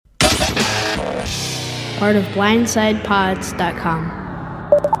part of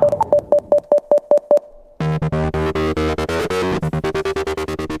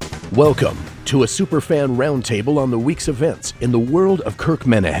BlindsidePods.com. Welcome to a Superfan Roundtable on the week's events in the world of Kirk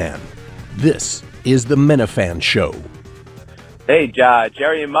Menahan. This is the Menafan Show. Hey,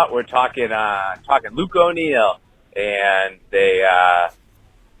 Jerry and Mutt were talking Luke O'Neill, and they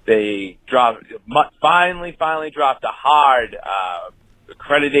dropped Mutt finally dropped a hard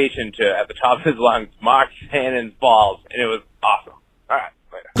accreditation to at the top of his lungs, Mark Hannon's balls, and it was awesome. All right.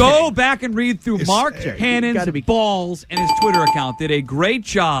 Go back and read through Mark Hannon's balls and his Twitter account. Did a great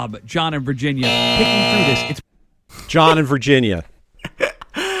job, John in Virginia, picking through this. It's John in Virginia.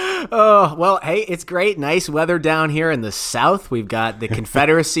 Oh, well, hey, it's great. Nice weather down here in the South. We've got the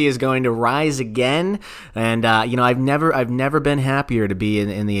Confederacy is going to rise again. And, I've never been happier to be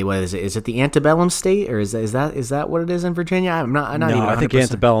in the, what is it? Is it the antebellum state, or is that what it is in Virginia? I'm not even 100%. I think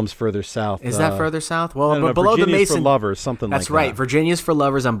antebellum's further south. Is that further south? Well, no, below Virginia's the Mason. for lovers, something like that. That's right. Virginia's for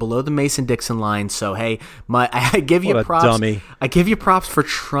lovers. I'm below the Mason-Dixon line. So, hey, I give you props. Dummy. I give you props for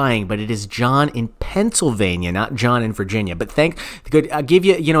trying, but it is John in Pennsylvania, not John in Virginia. But I'll give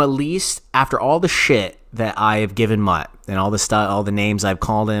you, at least after all the shit that I have given Mutt and all the stuff, all the names I've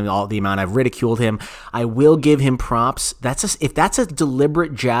called him, all the amount I've ridiculed him, I will give him props. If that's a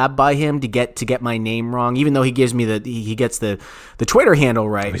deliberate jab by him to get my name wrong, even though he gets the Twitter handle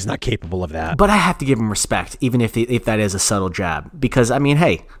right. Oh, he's not capable of that. But I have to give him respect, even if that is a subtle jab, because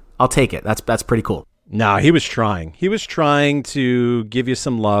hey, I'll take it. That's pretty cool. No, he was trying. He was trying to give you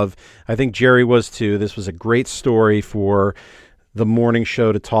some love. I think Jerry was too. This was a great story for the morning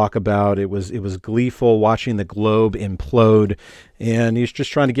show to talk about. It was gleeful watching the globe implode, and he's just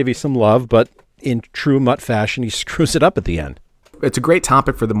trying to give you some love, but in true Mutt fashion, he screws it up at the end. It's a great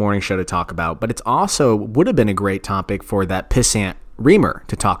topic for the morning show to talk about, but it's also would have been a great topic for that pissant Reamer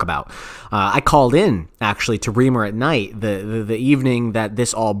to talk about. I called in actually to Reamer at night the evening that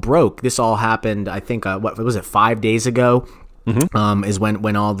this all broke. This all happened, I think, what was it, 5 days ago? Mm-hmm. Is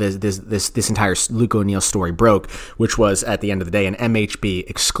when all this entire Luke O'Neill story broke, which was at the end of the day an MHB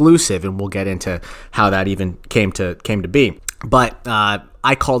exclusive, and we'll get into how that even came to be. But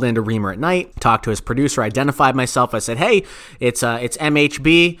I called into Reamer at night, talked to his producer, identified myself. I said, "Hey, it's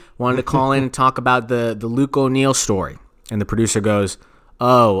MHB. Wanted to call in and talk about the Luke O'Neill story." And the producer goes,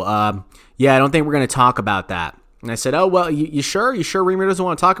 "Oh, yeah, I don't think we're going to talk about that." And I said, "Oh, well, you sure? You sure Reamer doesn't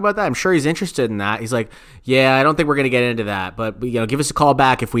want to talk about that? I'm sure he's interested in that." He's like, "Yeah, I don't think we're going to get into that, but give us a call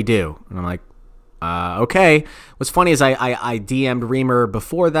back if we do." And I'm like, okay. What's funny is I DM'd Reamer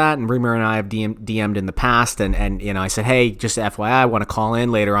before that, and Reamer and I have DM'd in the past, and I said, "Hey, just FYI, I want to call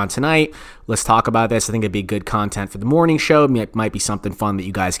in later on tonight. Let's talk about this. I think it'd be good content for the morning show. It might be something fun that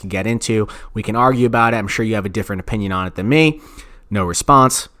you guys can get into. We can argue about it. I'm sure you have a different opinion on it than me." No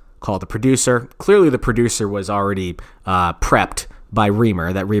response. Called the producer. Clearly the producer was already prepped by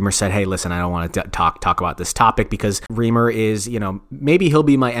Reamer, that Reamer said, "Hey, listen, I don't want to talk about this topic," because Reamer is, maybe he'll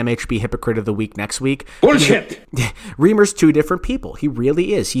be my MHB hypocrite of the week next week. Bullshit. Reamer's two different people. He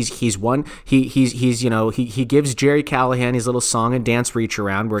really is. He's one. He gives Jerry Callahan his little song and dance reach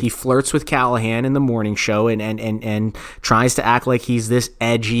around where he flirts with Callahan in the morning show and tries to act like he's this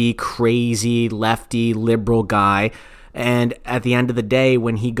edgy, crazy, lefty, liberal guy. And at the end of the day,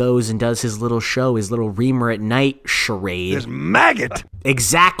 when he goes and does his little show, his little Reamer at night charade. There's maggot.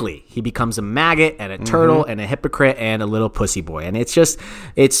 Exactly. He becomes a maggot and a turtle and a hypocrite and a little pussy boy. And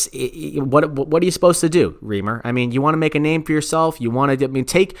what are you supposed to do, Reamer? I mean, you want to make a name for yourself. You want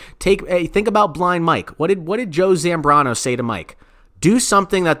to, think about Blind Mike. What did Joe Zambrano say to Mike? Do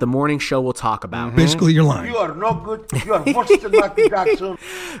something that the morning show will talk about. Basically, you're lying. You are no good. You are worse than Michael Jackson.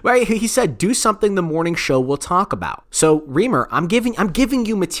 Right? He said, do something the morning show will talk about. So, Reamer, I'm giving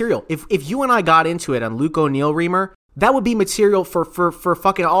you material. If you and I got into it on Luke O'Neill, Reamer, that would be material for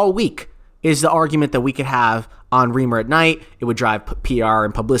fucking all week, is the argument that we could have on Reamer at night. It would drive PR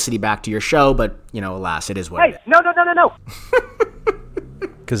and publicity back to your show, but, alas, it is what it is. No.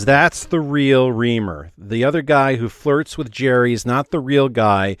 Because that's the real Reamer. The other guy who flirts with Jerry is not the real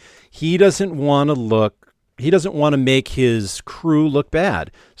guy. He doesn't want to make his crew look bad.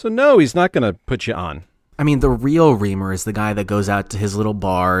 So no, he's not going to put you on. I mean, the real Reamer is the guy that goes out to his little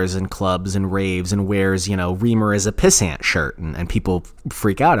bars and clubs and raves and wears, Reamer is a pissant shirt, and people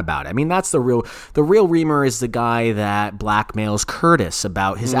freak out about it. I mean, that's the real Reamer is the guy that blackmails Curtis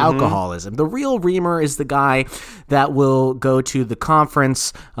about his alcoholism. The real Reamer is the guy that will go to the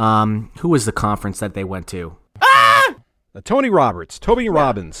conference. Who was the conference that they went to? Toby Robbins.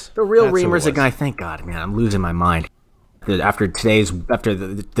 The real Reamer is the guy. Thank God, man, I'm losing my mind. After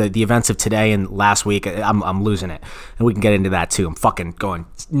the events of today and last week, I'm losing it, and we can get into that too. I'm fucking going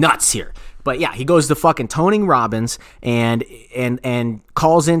nuts here. But yeah, he goes to fucking Tony Robbins and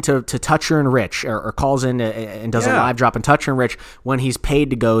calls in to Toucher and Rich, or calls in and does a live drop in Toucher and Rich when he's paid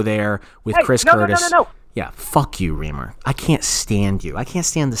to go there with Chris Curtis. No. Yeah, fuck you, Reamer. I can't stand you. I can't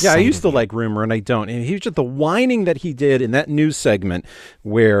stand the Yeah, I sight used of to you. like Reamer, and I don't. And he was just the whining that he did in that news segment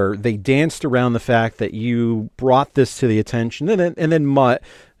where they danced around the fact that you brought this to the attention, and then Mutt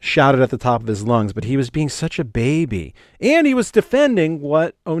shouted at the top of his lungs, but he was being such a baby. And he was defending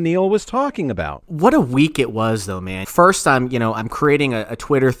what O'Neill was talking about. What a week it was, though, man. First, I'm creating a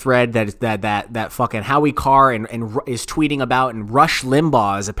Twitter thread that fucking Howie Carr and is tweeting about, and Rush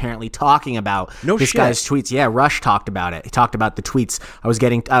Limbaugh is apparently talking about this guy's tweets. Yeah, Rush talked about it. He talked about the tweets. I was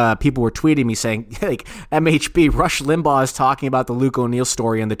getting people were tweeting me saying, like, MHB, Rush Limbaugh is talking about the Luke O'Neill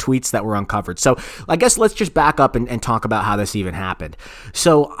story and the tweets that were uncovered. So I guess let's just back up and talk about how this even happened.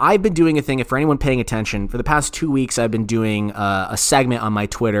 So I've been doing a thing, for anyone paying attention, for the past 2 weeks, I've been doing a segment on my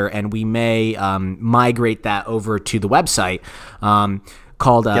Twitter, and we may migrate that over to the website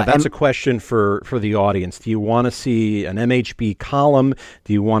called... that's a question for the audience. Do you want to see an MHB column?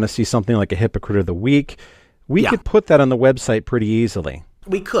 Do you want to see something like a Hypocrite of the Week? We could put that on the website pretty easily.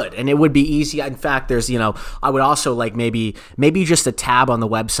 We could, and it would be easy. In fact, there's, I would also like maybe just a tab on the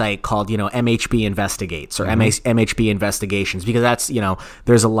website called, MHB Investigates or MHB Investigations, because that's,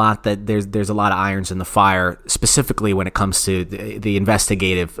 there's a lot there's a lot of irons in the fire, specifically when it comes to the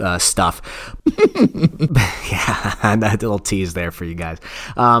investigative stuff. Yeah, that little tease there for you guys.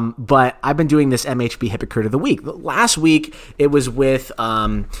 But I've been doing this MHB Hypocrite of the Week. Last week, it was with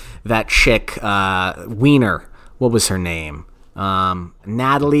that chick, Wiener. What was her name?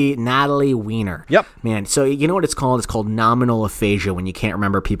 Natalie Wiener. Yep. Man, so you know what it's called? It's called nominal aphasia, when you can't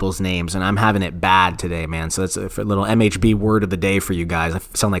remember people's names, and I'm having it bad today, man. So that's a little MHB word of the day for you guys. I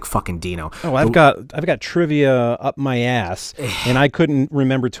sound like fucking Dino. Oh, I've got trivia up my ass, and I couldn't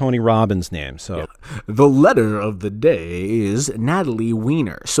remember Tony Robbins' name. So yeah. The letter of the day is Natalie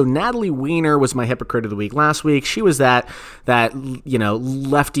Wiener. So Natalie Wiener was my Hypocrite of the Week last week. She was that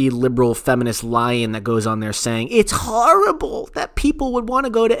lefty liberal feminist lion that goes on there saying it's horrible that people would want to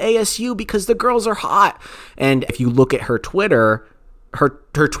go to ASU because the girls are hot. And if you look at her Twitter,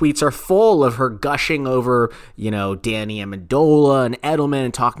 her tweets are full of her gushing over, Danny Amendola and Edelman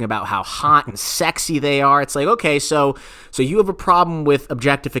and talking about how hot and sexy they are. It's like, okay, so you have a problem with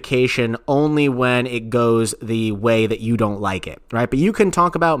objectification only when it goes the way that you don't like it, right? But you can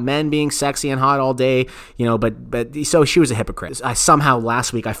talk about men being sexy and hot all day, but so she was a hypocrite. Somehow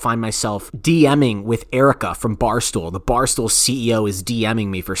last week I find myself DMing with Erica from Barstool. The Barstool CEO is DMing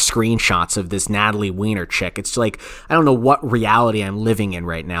me for screenshots of this Natalie Wiener chick. It's like, I don't know what reality I'm living in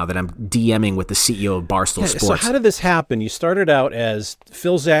right now that I'm DMing with the CEO of Barstool Sports. So how did this happen? You started out as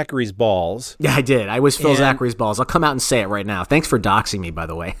Phil Zachary's balls. Yeah, I did. I was Phil Zachary's balls. I'll come out and say it right now. Thanks for doxing me, by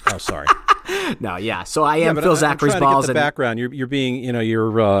the way. Oh, sorry. No, yeah. So I am Phil Zachary's balls. The background. You're being,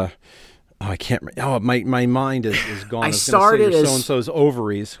 I can't. Oh, my mind is gone. I started as so-and-so's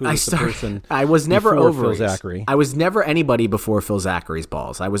ovaries. Who was the person? I was never ovaries. Phil Zachary. I was never anybody before Phil Zachary's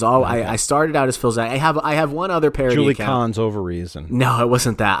balls. I was all. Okay. I started out as Phil Zachary. I have one other parody Julie account. Kahn's ovaries and no, it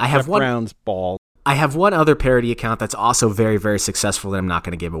wasn't that. I have Jeff one. Brown's balls. I have one other parody account that's also very, very successful that I'm not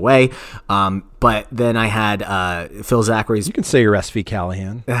going to give away. But then I had Phil Zachary's. You can say you're SV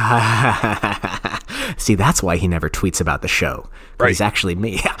Callahan. See, that's why he never tweets about the show. Right. He's actually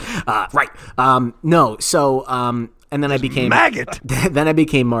me. Right. No. So, and then I became maggot. Then I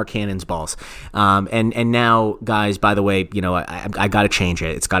became Mark Hannon's balls. And now, guys, by the way, I got to change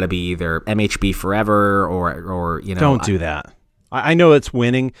it. It's got to be either MHB forever or Don't do that. I know it's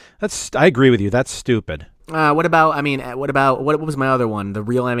winning. I agree with you. That's stupid. What what was my other one? The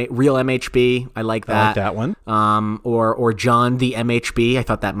real MHB. I like that. I like that one. Or John the MHB. I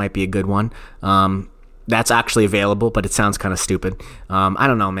thought that might be a good one. That's actually available, but it sounds kind of stupid. I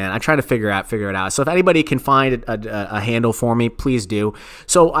don't know, man. I try to figure it out. So if anybody can find a handle for me, please do.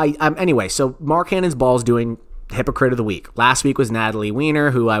 So anyway. So Mark Hannon's balls doing Hypocrite of the Week. Last week was Natalie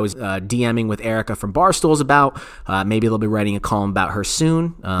Wiener, who I was DMing with Erica from Barstools about. Maybe they'll be writing a column about her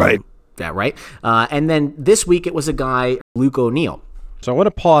soon. Right. Yeah, right. And then this week it was a guy, Luke O'Neill. So I want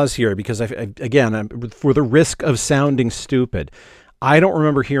to pause here because, again, for the risk of sounding stupid, I don't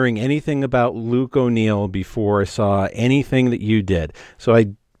remember hearing anything about Luke O'Neill before I saw anything that you did. So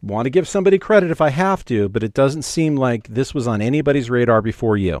I want to give somebody credit if I have to, but it doesn't seem like this was on anybody's radar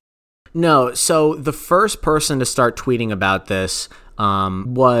before you. No, so the first person to start tweeting about this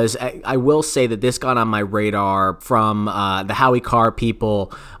was, I will say that this got on my radar from the Howie Carr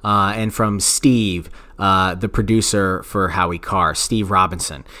people and from Steve, the producer for Howie Carr, Steve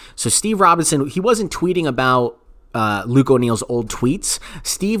Robinson. So Steve Robinson, he wasn't tweeting about Luke O'Neill's old tweets,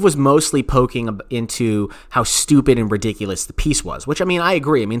 Steve was mostly poking into how stupid and ridiculous the piece was, which, I mean, I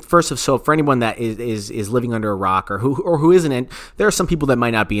agree. I mean, so for anyone that is living under a rock or who isn't, there are some people that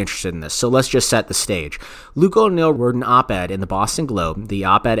might not be interested in this. So let's just set the stage. Luke O'Neill wrote an op-ed in the Boston Globe. The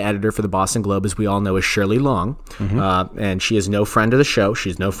op-ed editor for the Boston Globe, as we all know, is Shirley Long, and she is no friend of the show.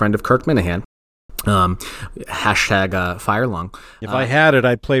 She's no friend of Kirk Minahan. Hashtag Fire Long. If I had it,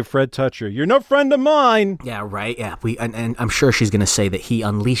 I'd play Fred Toucher. You're no friend of mine. Yeah, right. Yeah, and I'm sure she's going to say that he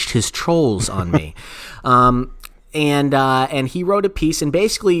unleashed his trolls on me. And he wrote a piece, and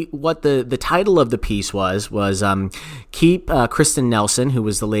basically what the title of the piece was keep Kristen Nelson, who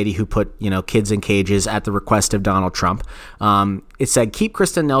was the lady who put kids in cages at the request of Donald Trump. It said, keep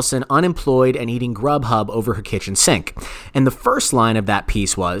Kristen Nelson unemployed and eating Grubhub over her kitchen sink. And the first line of that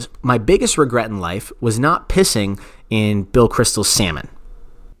piece was, my biggest regret in life was not pissing in Bill Kristol's salmon.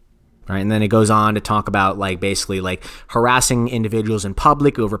 Right, and then it goes on to talk about basically harassing individuals in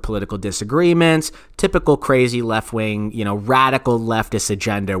public over political disagreements, typical crazy left-wing, radical leftist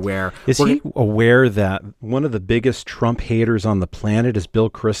agenda where... Is he aware that one of the biggest Trump haters on the planet is Bill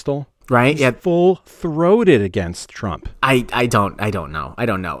Kristol? Right? He's full-throated against Trump. I don't know.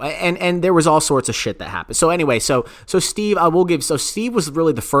 And there was all sorts of shit that happened. So anyway, so Steve, Steve was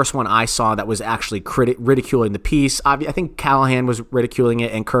really the first one I saw that was actually ridiculing the piece. I think Callahan was ridiculing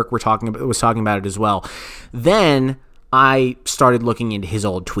it, and Kirk was talking about it as well. Then I started looking into his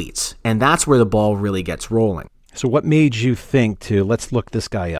old tweets, and that's where the ball really gets rolling. So what made you think let's look this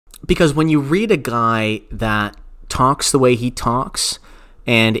guy up? Because when you read a guy that talks the way he talks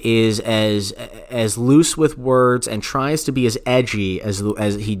and is as loose with words and tries to be as edgy as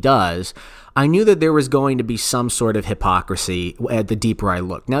he does, I knew that there was going to be some sort of hypocrisy at the deeper I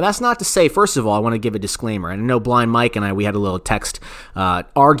looked. Now, that's not to say, first of all, I want to give a disclaimer. And I know Blind Mike and we had a little text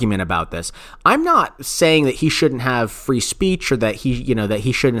argument about this. I'm not saying that he shouldn't have free speech or that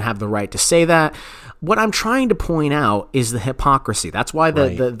he shouldn't have the right to say that. What I'm trying to point out is the hypocrisy. That's why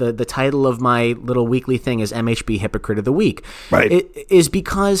the title of my little weekly thing is MHB Hypocrite of the Week. Right. It is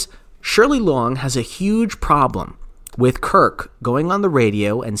because Shirley Long has a huge problem with Kirk going on the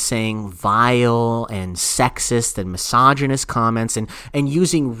radio and saying vile and sexist and misogynist comments and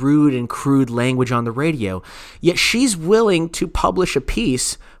using rude and crude language on the radio. Yet she's willing to publish a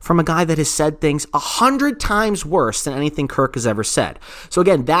piece from a guy that has said things 100 times worse than anything Kirk has ever said. So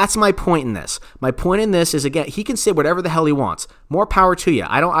again, that's my point in this. My point in this is, again, he can say whatever the hell he wants. More power to you.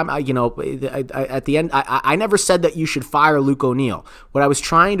 At the end, I never said that you should fire Luke O'Neill. What I was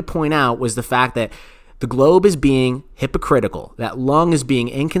trying to point out was the fact that the Globe is being hypocritical, that Long is being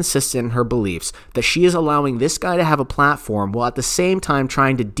inconsistent in her beliefs, that she is allowing this guy to have a platform while at the same time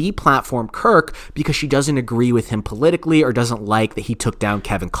trying to deplatform Kirk because she doesn't agree with him politically or doesn't like that he took down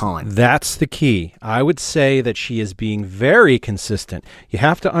Kevin Cullen. That's the key. I would say that she is being very consistent. You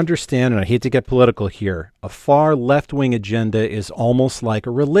have to understand, and I hate to get political here, a far left-wing agenda is almost like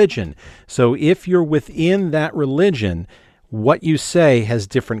a religion. So if you're within that religion, what you say has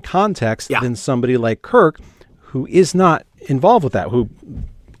different context than somebody like Kirk, who is not involved with that, who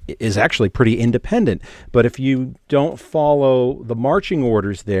is actually pretty independent. But if you don't follow the marching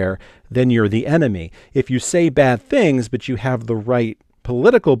orders there, then you're the enemy. If you say bad things, but you have the right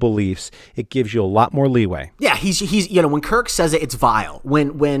political beliefs, it gives you a lot more leeway. Yeah, he's when Kirk says it, it's vile.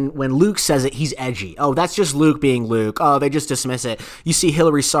 When Luke says it, he's edgy. Oh, that's just Luke being Luke. Oh, they just dismiss it. You see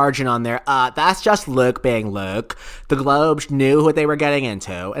Hillary Sargent on there. That's just Luke being Luke. The Globe knew what they were getting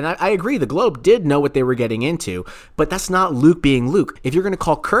into. And I agree, the Globe did know what they were getting into, but that's not Luke being Luke. If you're going to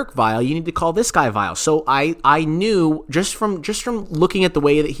call Kirk vile, you need to call this guy vile. So I knew just from looking at the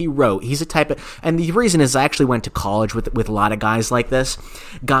way that he wrote, he's a type of, and the reason is I actually went to college with a lot of guys like this.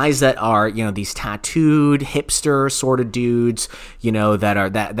 Guys that are, these tattooed hipster sort of dudes,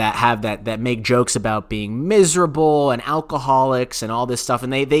 that make jokes about being miserable and alcoholics and all this stuff.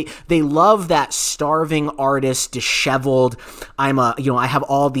 And they love that starving artist, disheveled. I have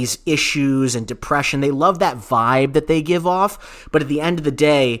all these issues and depression. They love that vibe that they give off. But at the end of the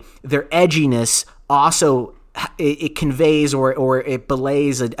day, their edginess also it conveys or it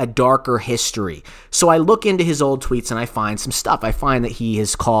belays a darker history. So I look into his old tweets and I find some stuff. I find that he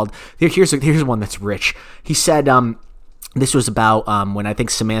has called, here's one that's rich. He said, this was about when I think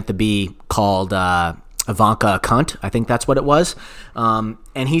Samantha Bee called Ivanka a cunt. I think that's what it was. And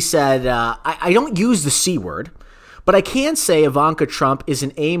he said, I don't use the C word, but I can say Ivanka Trump is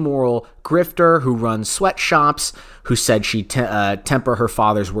an amoral grifter who runs sweatshops, who said she'd temper her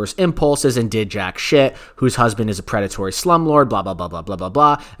father's worst impulses and did jack shit, whose husband is a predatory slumlord, blah, blah, blah, blah, blah, blah,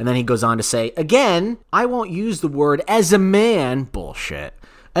 blah. And then he goes on to say, again, I won't use the word as a man, bullshit.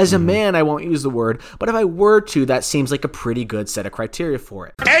 As a man, I won't use the word, but if I were to, that seems like a pretty good set of criteria for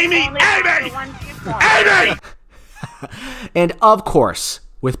it. Amy! And of course,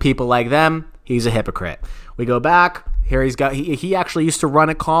 with people like them, he's a hypocrite. We go back, here he actually used to run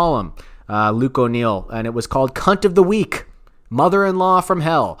a column, Luke O'Neill, and it was called Cunt of the Week, Mother-in-Law from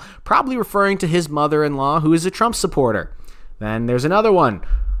Hell, probably referring to his mother-in-law, who is a Trump supporter. Then there's another one,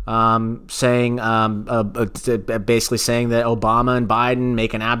 saying basically saying that Obama and Biden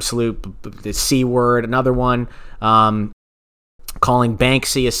make an absolute C word. Another one calling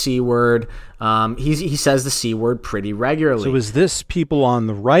Banksy a C word. He says the C word pretty regularly. So is this people on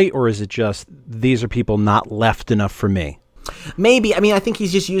the right, or is it just these are people not left enough for me? Maybe. I mean, I think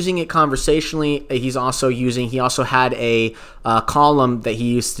he's just using it conversationally. He also had a column that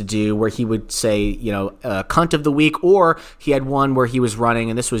he used to do where he would say, cunt of the week, or he had one where he was running,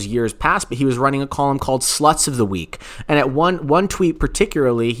 and this was years past, but he was running a column called sluts of the week. And at one tweet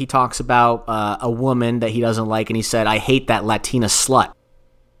particularly, he talks about a woman that he doesn't like, and he said, I hate that Latina slut.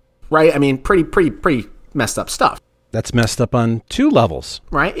 Right? I mean, pretty messed up stuff. That's messed up on two levels.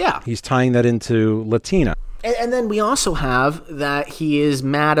 Right? Yeah. He's tying that into Latina. And then we also have that he is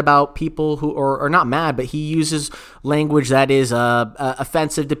mad about people who, or not mad, but he uses language that is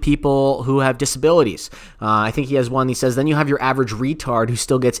offensive to people who have disabilities. I think he has one, he says, then you have your average retard who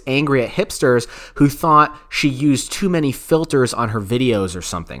still gets angry at hipsters who thought she used too many filters on her videos or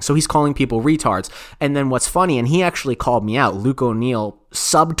something. So he's calling people retards. And then what's funny, and he actually called me out, Luke O'Neill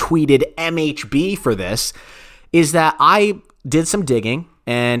subtweeted MHB for this, is that I did some digging.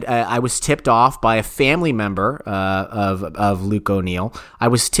 And I was tipped off by a family member of Luke O'Neill. I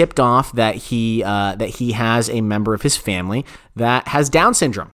was tipped off that he has a member of his family that has Down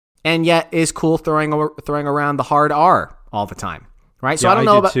syndrome, and yet is cool throwing around the hard R all the time. Right? So yeah, I don't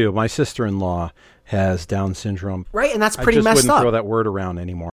know about too. My sister-in-law has Down syndrome. Right, and that's pretty messed up. I just wouldn't throw that word around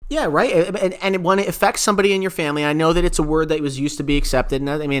anymore. Yeah, right. And when it affects somebody in your family, I know that it's a word that was used to be accepted. And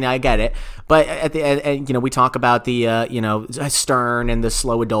I mean, I get it. But at the end, we talk about the stern and the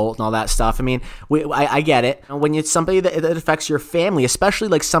slow adult and all that stuff. I mean, I get it. When it's somebody that affects your family, especially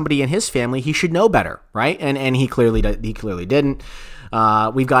like somebody in his family, he should know better, right? And he clearly didn't.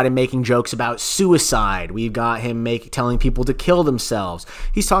 We've got him making jokes about suicide. We've got him telling people to kill themselves.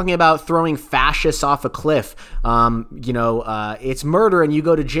 He's talking about throwing fascists off a cliff. It's murder and you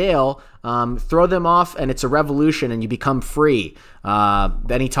go to jail. Throw them off and it's a revolution and you become free.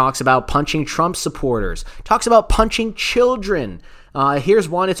 Then he talks about punching Trump supporters. Talks about punching children. Here's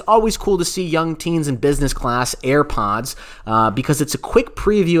one. It's always cool to see young teens in business class AirPods because it's a quick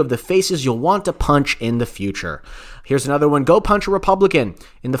preview of the faces you'll want to punch in the future. Here's another one. Go punch a Republican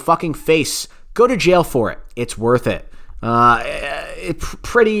in the fucking face. Go to jail for it. It's worth it.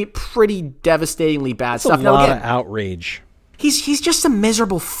 Pretty devastatingly bad That's stuff. A lot of outrage. He's just a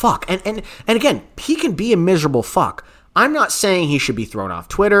miserable fuck. And again, he can be a miserable fuck. I'm not saying he should be thrown off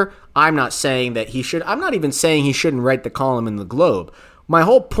Twitter. I'm not even saying he shouldn't write the column in the Globe. My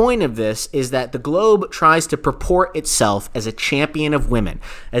whole point of this is that the Globe tries to purport itself as a champion of women,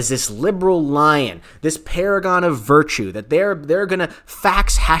 as this liberal lion, this paragon of virtue, that they're going to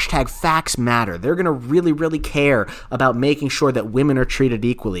facts matter. They're going to really, really care about making sure that women are treated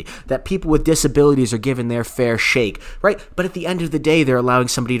equally, that people with disabilities are given their fair shake, right? But at the end of the day, they're allowing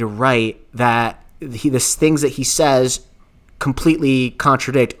somebody to write that the things that he says completely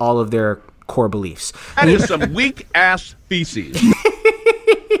contradict all of their core beliefs. That is some weak-ass feces.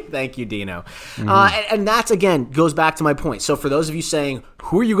 Thank you, Dino. And that's, again, goes back to my point. So for those of you saying,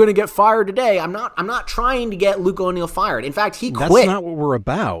 who are you going to get fired today? I'm not trying to get Luke O'Neill fired. In fact, he quit. That's not what we're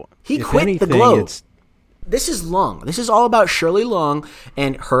about. He quit the Globe. This is Long. This is all about Shirley Long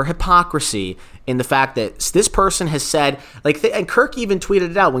and her hypocrisy in the fact that this person has said, and Kirk even tweeted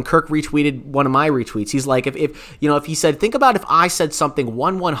it out when Kirk retweeted one of my retweets. He's like, if he said, think about if I said something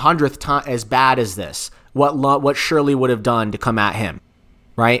 1/100th time as bad as this, what Shirley would have done to come at him,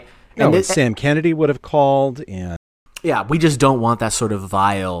 right? And Sam Kennedy would have called, and yeah, we just don't want that sort of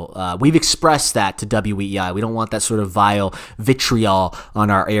vile. We've expressed that to WEI. We don't want that sort of vile vitriol on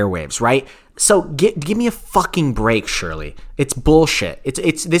our airwaves, right? So give me a fucking break, Shirley. It's bullshit.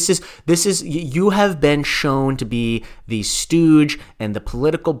 This is you have been shown to be the stooge and the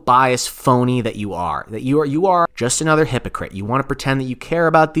political bias phony that you are. That you are just another hypocrite. You want to pretend that you care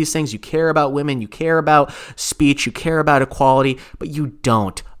about these things. You care about women. You care about speech. You care about equality, but you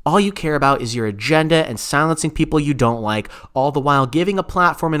don't. All you care about is your agenda and silencing people you don't like, all the while giving a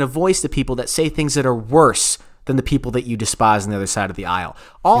platform and a voice to people that say things that are worse than the people that you despise on the other side of the aisle.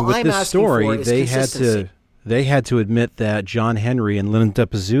 All I'm asking for is consistency. They had to admit that John Henry and Linda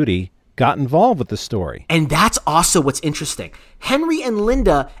Pizzuti got involved with the story. And that's also what's interesting. Henry and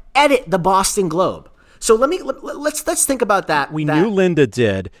Linda edit the Boston Globe. So let's think about that. We knew Linda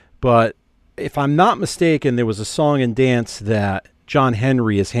did, but if I'm not mistaken, there was a song and dance that John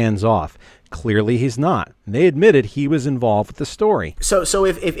Henry is hands off. Clearly he's not. And they admitted he was involved with the story. So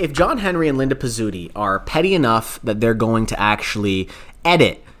if John Henry and Linda Pizzuti are petty enough that they're going to actually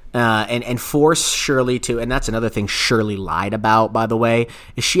edit and force Shirley to, and that's another thing Shirley lied about, by the way,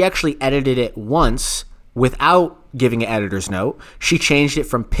 is she actually edited it once without giving an editor's note. She changed it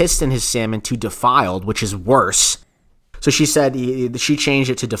from pissed in his salmon to defiled, which is worse. So she said she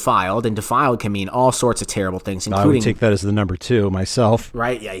changed it to defiled, and defiled can mean all sorts of terrible things, including... I would take that as the number 2 myself.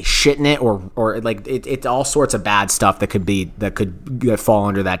 Right? Yeah, shitting it, or like it's all sorts of bad stuff that could fall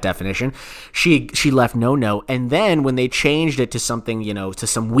under that definition. She left no note, and then when they changed it to something, to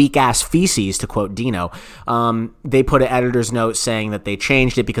some weak ass feces, to quote Dino, they put an editor's note saying that they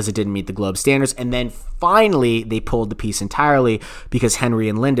changed it because it didn't meet the Globe standards, and then finally they pulled the piece entirely because Henry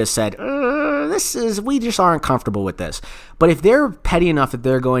and Linda said, we just aren't comfortable with this. But if they're petty enough that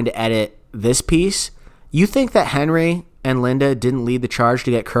they're going to edit this piece, you think that Henry and Linda didn't lead the charge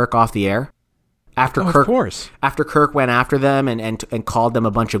to get Kirk off the air? Of course. After Kirk went after them and called them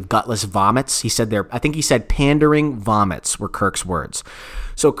a bunch of gutless vomits, I think he said pandering vomits were Kirk's words.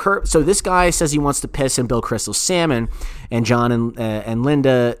 So this guy says he wants to piss in Bill Crystal's salmon, and John and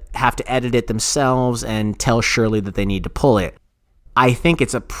Linda have to edit it themselves and tell Shirley that they need to pull it. I think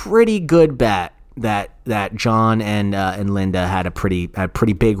it's a pretty good bet that John and Linda had a pretty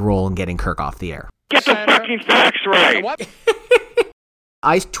big role in getting Kirk off the air. Get the fucking facts right. What?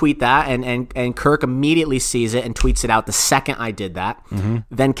 I tweet that, and Kirk immediately sees it and tweets it out the second I did that. Mm-hmm.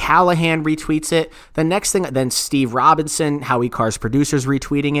 Then Callahan retweets it. The next thing, then Steve Robinson, Howie Carr's producers,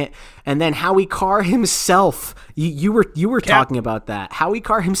 retweeting it, and then Howie Carr himself. You were talking about that. Howie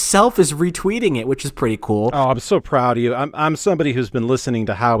Carr himself is retweeting it, which is pretty cool. Oh, I'm so proud of you. I'm somebody who's been listening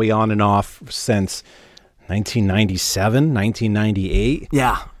to Howie on and off since 1997, 1998.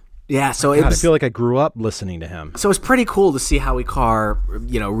 Yeah. Yeah, so I feel like I grew up listening to him. So it's pretty cool to see Howie Carr,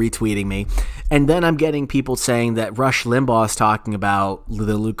 retweeting me. And then I'm getting people saying that Rush Limbaugh is talking about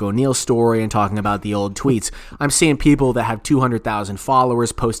the Luke O'Neill story and talking about the old tweets. I'm seeing people that have 200,000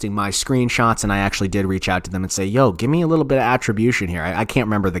 followers posting my screenshots, and I actually did reach out to them and say, yo, give me a little bit of attribution here. I can't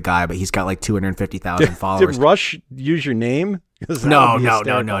remember the guy, but he's got like 250,000 followers. Did Rush use your name? No,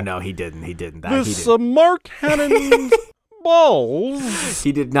 he didn't. This Mark Hannon... balls.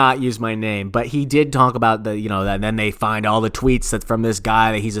 He did not use my name, but he did talk about the, and then they find all the tweets that's from this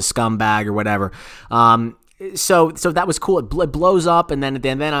guy that he's a scumbag or whatever. So that was cool. It blows up, and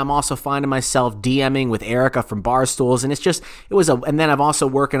then I'm also finding myself DMing with Erica from Barstools, and and then I'm also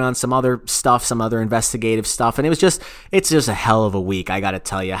working on some other stuff, some other investigative stuff, and it's just a hell of a week. I got to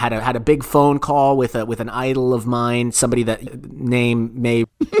tell you, I had a big phone call with an idol of mine, somebody that name may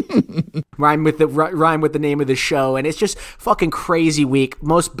rhyme with the name of the show, and it's just fucking crazy week,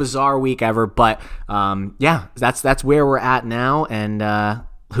 most bizarre week ever. But that's where we're at now, and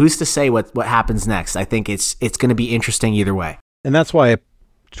who's to say what happens next? I think it's going to be interesting either way. And that's why I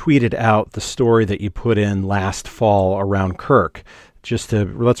tweeted out the story that you put in last fall around Kirk.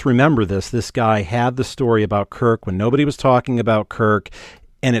 Let's remember this. This guy had the story about Kirk when nobody was talking about Kirk,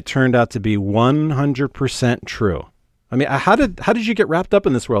 and it turned out to be 100% true. I mean, how did you get wrapped up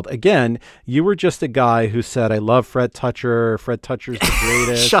in this world? Again, you were just a guy who said, I love Fred Toucher. Fred Toucher's the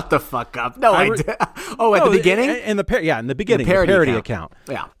greatest. Shut the fuck up. No, I did. Oh, at the beginning? In the beginning, the parody account.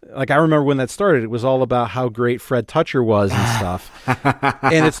 Yeah. Like, I remember when that started, it was all about how great Fred Toucher was and stuff.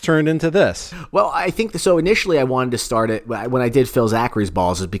 And it's turned into this. Well, I think so. Initially, I wanted to start it when I did Phil Zachary's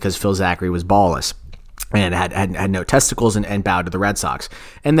balls, is because Phil Zachary was ballless and had no testicles and bowed to the Red Sox.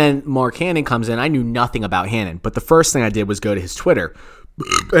 And then Mark Hannon comes in. I knew nothing about Hannon, but the first thing I did was go to his Twitter,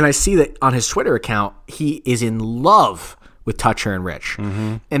 and I see that on his Twitter account, he is in love with Toucher and Rich.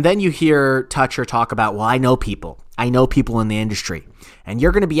 Mm-hmm. And then you hear Toucher talk about, well, I know people in the industry, and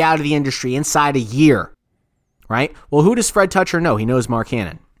you're going to be out of the industry inside a year, right? Well, who does Fred Toucher know? He knows Mark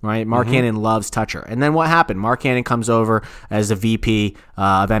Hannon. Right, Mark Hannon loves Toucher. And then what happened? Mark Hannon comes over as the VP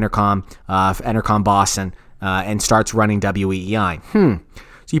of Entercom Boston, and starts running WEEI. So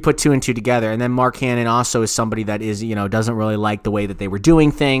you put two and two together, and then Mark Hannon also is somebody that is, doesn't really like the way that they were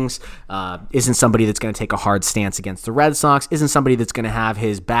doing things, isn't somebody that's going to take a hard stance against the Red Sox, isn't somebody that's going to have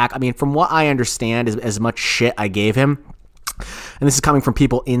his back. I mean, from what I understand, as much shit I gave him, and this is coming from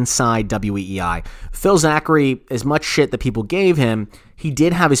people inside WEEI. Phil Zachary, as much shit that people gave him, he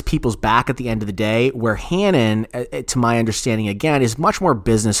did have his people's back at the end of the day, where Hannon, to my understanding again, is much more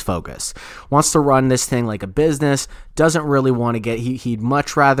business focused. Wants to run this thing like a business, doesn't really want to get, he'd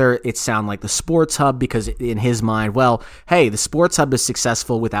much rather it sound like the Sports Hub, because in his mind, well, hey, the Sports Hub is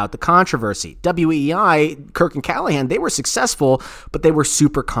successful without the controversy. WEEI, Kirk and Callahan, they were successful, but they were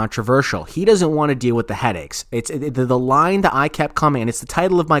super controversial. He doesn't want to deal with the headaches. It's the line that I kept coming, and it's the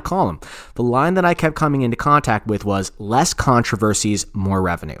title of my column. The line that I kept coming into contact with was less controversies, more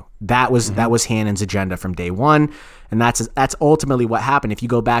revenue. That was Hannon's agenda from day one, and that's ultimately what happened. If you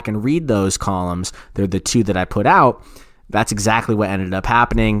go back and read those columns, they're the two that I put out. That's exactly what ended up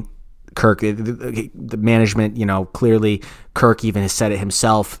happening. Kirk, the management, clearly Kirk even has said it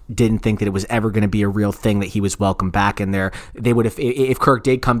himself, didn't think that it was ever going to be a real thing, that he was welcome back in there. They would have, if Kirk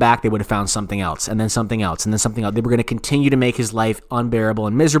did come back, they would have found something else, and then something else, and then something else. They were going to continue to make his life unbearable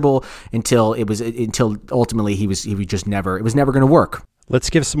and miserable until ultimately it was never going to work. Let's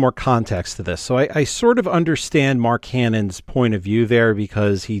give some more context to this. So I sort of understand Mark Hannon's point of view there,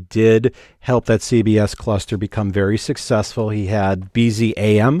 because he did help that CBS cluster become very successful. He had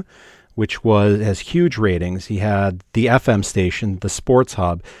BZAM, which has huge ratings. He had the FM station, the Sports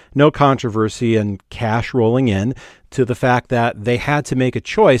Hub, no controversy and cash rolling in, to the fact that they had to make a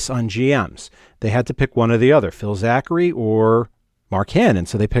choice on GMs. They had to pick one or the other, Phil Zachary or Mark Hannon.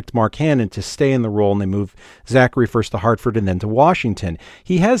 So they picked Mark Hannon to stay in the role, and they moved Zachary first to Hartford and then to Washington.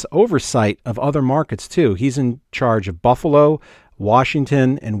 He has oversight of other markets too. He's in charge of Buffalo,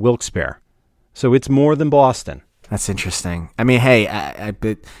 Washington, and Wilkes-Barre. So it's more than Boston. That's interesting. I mean, hey,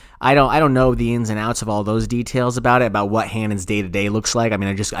 I don't know the ins and outs of all those details about it, about what Hannon's day-to-day looks like. I mean,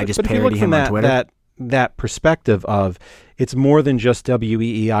 I just parody him on Twitter. That perspective of, it's more than just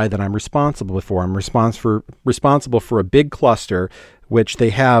WEEI that I'm responsible for. I'm responsible for a big cluster, which they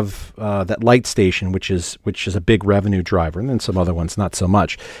have that light station, which is a big revenue driver, and then some other ones not so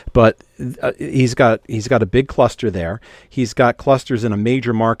much. But he's got a big cluster there. He's got clusters in a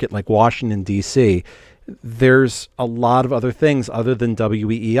major market like Washington, D.C. There's a lot of other things other than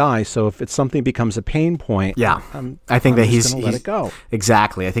WEEI. So if something becomes a pain point, I think that he's going to let it go.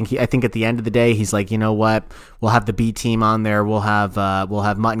 Exactly. I think at the end of the day, he's like, you know what? We'll have the B team on there. We'll have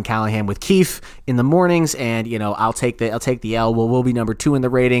Mutt and Callahan with Keefe in the mornings, and I'll take the L. We'll be number 2 in the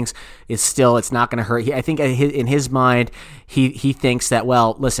ratings. It's not going to hurt. I think in his mind, he thinks that,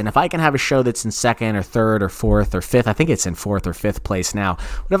 well, listen, if I can have a show that's in second or third or fourth or fifth, I think it's in fourth or fifth place now.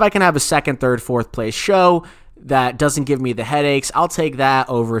 But if I can have a second, third, fourth place show that doesn't give me the headaches, I'll take that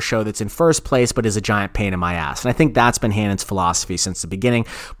over a show that's in first place but is a giant pain in my ass. And I think that's been Hannon's philosophy since the beginning.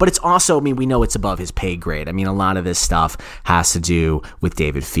 But it's also, I mean, we know it's above his pay grade. I mean, a lot of this stuff has to do with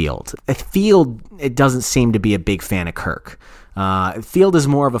David Field. Field, it doesn't seem to be a big fan of Kirk. Field is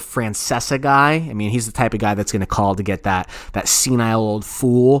more of a Francesa guy. I mean, he's the type of guy that's going to call to get that senile old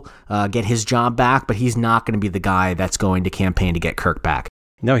fool, get his job back, but he's not going to be the guy that's going to campaign to get Kirk back.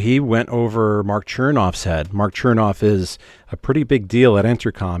 No, he went over Mark Chernoff's head. Mark Chernoff is a pretty big deal at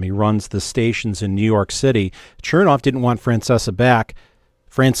Entercom. He runs the stations in New York City. Chernoff didn't want Francesa back.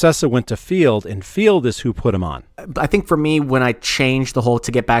 Francesa went to Field, and Field is who put him on. I think for me, when I changed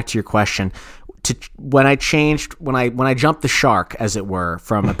to get back to your question, when I jumped the shark, as it were,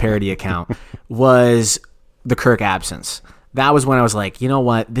 from a parody account, was the Kirk absence. That was when I was like, you know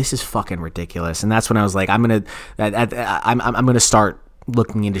what, this is fucking ridiculous. And that's when I was like, I'm gonna start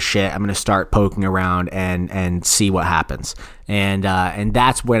looking into shit. I'm going to start poking around and see what happens. And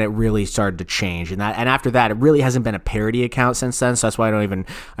that's when it really started to change. And after that, it really hasn't been a parody account since then. So that's why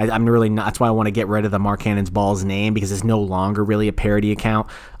I'm really not, that's why I want to get rid of the Mark Hannon's Balls name, because it's no longer really a parody account.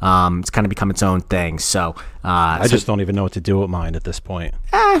 It's kind of become its own thing. So, I just don't even know what to do with mine at this point.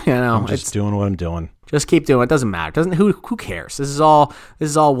 I'm just doing what I'm doing. Just keep doing it. Doesn't matter. Who cares? This is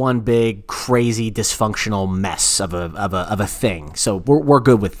all one big crazy dysfunctional mess of a thing. So we're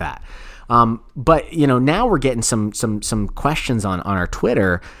good with that. But now we're getting some questions on our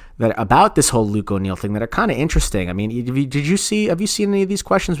Twitter that about this whole Luke O'Neill thing that are kind of interesting. I mean, have you seen any of these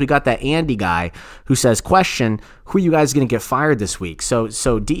questions? We got that Andy guy who says, question, who are you guys going to get fired this week? So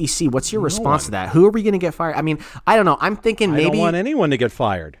DEC, what's your response to that? Who are we going to get fired? I mean, I don't know. I'm thinking maybe. I don't want anyone to get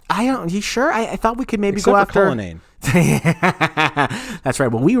fired. You sure? I thought we could maybe Except go after. Cullinane. That's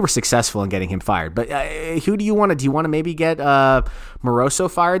right. Well, we were successful in getting him fired. But who do you want to? Do you want to maybe get Moroso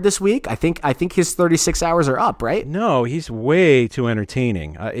fired this week? I think his 36 hours are up, right? No, he's way too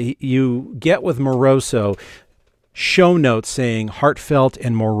entertaining. You get with Moroso show notes saying heartfelt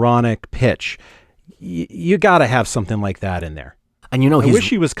and moronic pitch. You got to have something like that in there. And I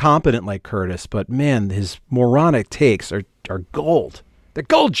wish he was competent like Curtis, but man, his moronic takes are are gold. They're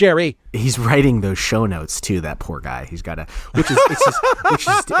gold, Jerry. He's writing those show notes too. That poor guy. He's got to,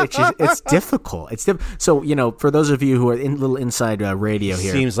 it's difficult. So for those of you who are in little inside radio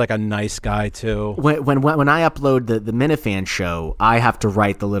here, seems like a nice guy too. When I upload the Minifan show, I have to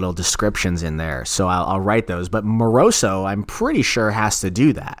write the little descriptions in there. So I'll write those. But Moroso, I'm pretty sure, has to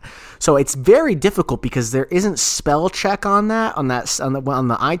do that. So it's very difficult because there isn't spell check on the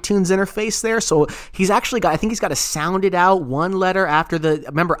iTunes interface there. So he's actually got, I think he's got to sound it out one letter after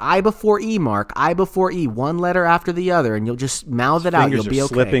remember I before E, Mark, I before E, one letter after the other, and you'll just mouth it out. You'll be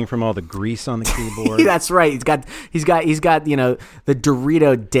okay. Slipping from all the grease on the keyboard. That's right. He's got the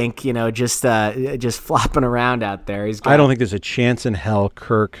Dorito dink, just flopping around out there. I don't think there's a chance in hell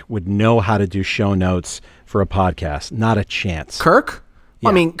Kirk would know how to do show notes for a podcast. Not a chance. Kirk? Yeah.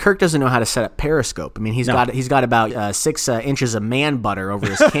 I mean, Kirk doesn't know how to set up Periscope. I mean, he's got about 6 inches of man butter over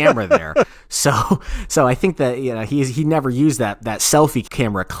his camera there. So I think that he never used that selfie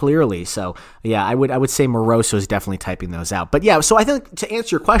camera clearly. So yeah, I would say Moroso is definitely typing those out. But yeah, so I think to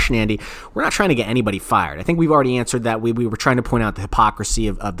answer your question, Andy, we're not trying to get anybody fired. I think we've already answered that. We were trying to point out the hypocrisy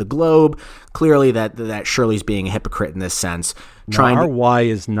of the Globe. Clearly that Shirley's being a hypocrite in this sense. Our why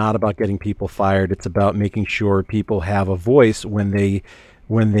is not about getting people fired. It's about making sure people have a voice when they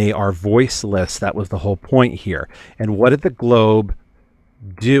are voiceless. That was the whole point here. And what did the Globe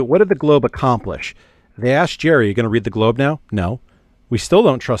do? What did the Globe accomplish? They asked Jerry, "Are you going to read the Globe now?" No. We still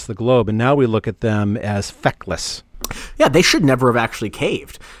don't trust the Globe, and now we look at them as feckless. Yeah, they should never have actually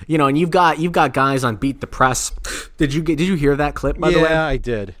caved. And you've got guys on Beat the Press. Did you hear that clip, by the way? Yeah, I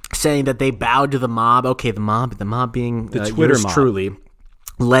did. Saying that they bowed to the mob. Okay, the mob being the Twitter mob, truly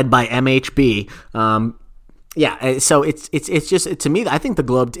led by MHB. Yeah, so it's just, to me, I think the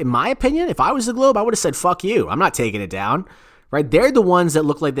Globe, in my opinion, if I was the Globe, I would have said, fuck you. I'm not taking it down. Right? They're the ones that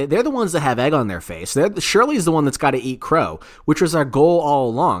look like they're the ones that have egg on their face. Shirley's the one that's got to eat crow, which was our goal all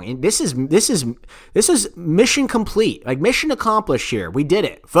along. And this is mission complete. Like, mission accomplished here. We did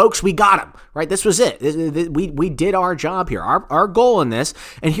it. Folks, we got him. Right? This was it. We did our job here. Our goal in this,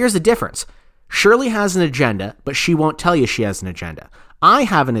 and here's the difference. Shirley has an agenda, but she won't tell you she has an agenda. I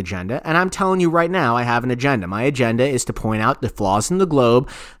have an agenda, and I'm telling you right now, I have an agenda. My agenda is to point out the flaws in the Globe,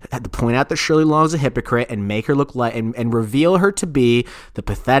 to point out that Shirley Long is a hypocrite, and make her look like, and reveal her to be the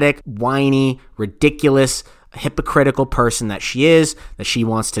pathetic, whiny, ridiculous, hypocritical person that she is, that she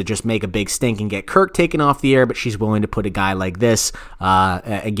wants to just make a big stink and get Kirk taken off the air, but she's willing to put a guy like this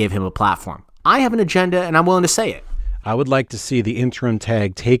and give him a platform. I have an agenda, and I'm willing to say it. I would like to see the interim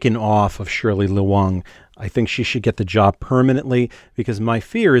tag taken off of Shirley Luong. I think she should get the job permanently, because my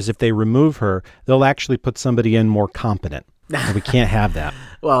fear is if they remove her, they'll actually put somebody in more competent. And we can't have that.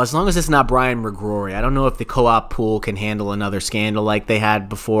 Well, as long as it's not Brian McGrory. I don't know if the co-op pool can handle another scandal like they had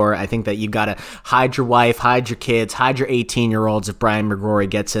before. I think that you've got to hide your wife, hide your kids, hide your 18-year-olds if Brian McGrory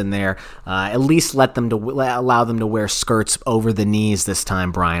gets in there. At least allow them to wear skirts over the knees this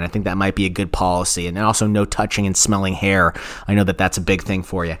time, Brian. I think that might be a good policy. And also no touching and smelling hair. I know that that's a big thing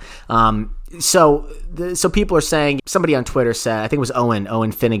for you. So people are saying, somebody on Twitter said, I think it was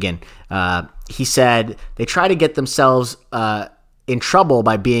Owen Finnegan, he said they try to get themselves in trouble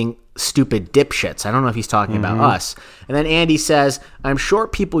by being stupid dipshits. I don't know if he's talking about us. And then Andy says, I'm sure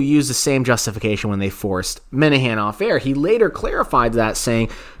people use the same justification when they forced Minahan off air. He later clarified that, saying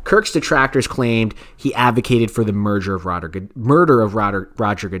Kirk's detractors claimed he advocated for the murder of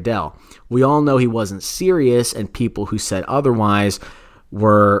Roger Goodell. We all know he wasn't serious, and people who said otherwise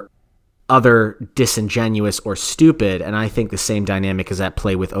were other disingenuous or stupid, and I think the same dynamic is at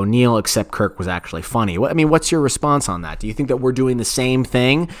play with O'Neill, except Kirk was actually funny. What's your response on that? Do you think that we're doing the same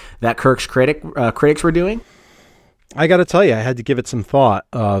thing that Kirk's critics were doing? I got to tell you, I had to give it some thought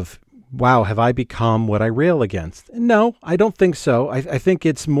of, wow, have I become what I rail against? No, I don't think so. I think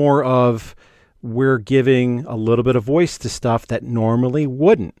it's more of we're giving a little bit of voice to stuff that normally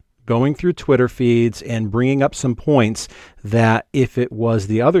wouldn't. Going through Twitter feeds and bringing up some points that if it was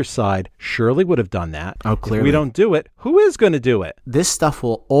the other side, Shirley would have done that. Oh, clearly. If we don't do it, who is going to do it? This stuff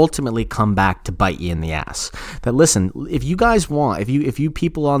will ultimately come back to bite you in the ass. That, listen, if you guys want, if you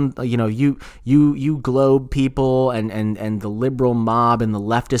people on, you Globe people and the liberal mob and the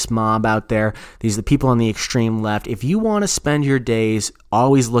leftist mob out there, these are the people on the extreme left. If you want to spend your days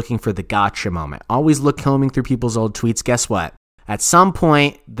always looking for the gotcha moment, always combing through people's old tweets, guess what? At some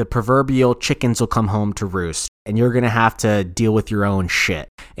point, the proverbial chickens will come home to roost, and you're going to have to deal with your own shit.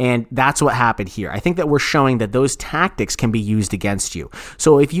 And that's what happened here. I think that we're showing that those tactics can be used against you.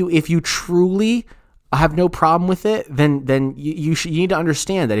 So if you truly have no problem with it, then you need to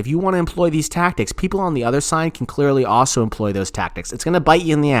understand that if you want to employ these tactics, people on the other side can clearly also employ those tactics. It's going to bite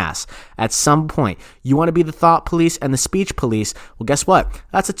you in the ass at some point. You want to be the thought police and the speech police. Well, guess what?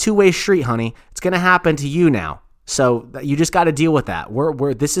 That's a two-way street, honey. It's going to happen to you now. So you just got to deal with that.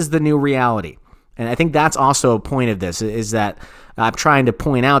 This is the new reality. And I think that's also a point of this, is that I'm trying to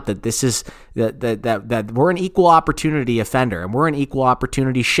point out that this is that we're an equal opportunity offender, and we're an equal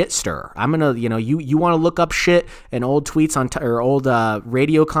opportunity shit stirrer. I'm gonna, you want to look up shit and old tweets or old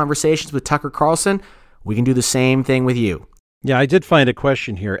radio conversations with Tucker Carlson. We can do the same thing with you. Yeah, I did find a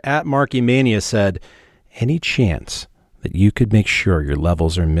question here. At Marky Mania said, any chance that you could make sure your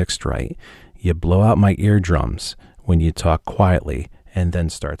levels are mixed right? You blow out my eardrums when you talk quietly and then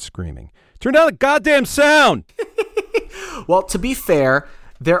start screaming. Turn down the goddamn sound! Well, to be fair,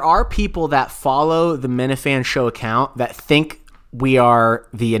 there are people that follow the Minifan Show account that think we are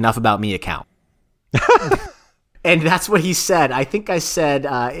the Enough About Me account. And that's what he said. I think I said,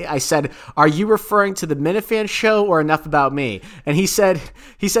 are you referring to the Minifan Show or Enough About Me? And he said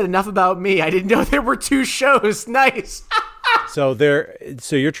Enough About Me. I didn't know there were two shows. Nice. So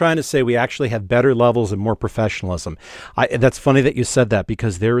you're trying to say we actually have better levels and more professionalism. That's funny that you said that,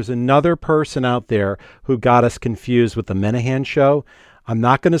 because there is another person out there who got us confused with the Menahan Show. I'm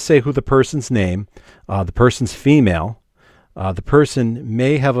not going to say who the person's name. The person's female. The person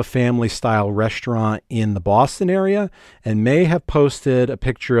may have a family-style restaurant in the Boston area and may have posted a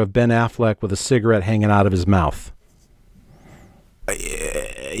picture of Ben Affleck with a cigarette hanging out of his mouth.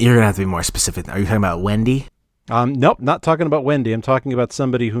 You're going to have to be more specific. Are you talking about Wendy? Nope, not talking about Wendy. I'm talking about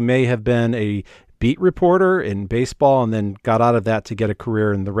somebody who may have been a beat reporter in baseball and then got out of that to get a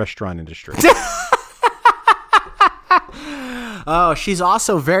career in the restaurant industry. Oh, she's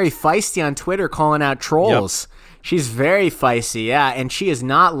also very feisty on Twitter, calling out trolls. Yep. She's very feisty, yeah, and she is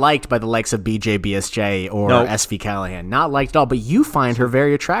not liked by the likes of BJ BSJ or SV Callahan. Not liked at all, but you find her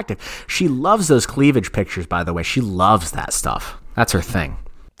very attractive. She loves those cleavage pictures, by the way. She loves that stuff. That's her thing.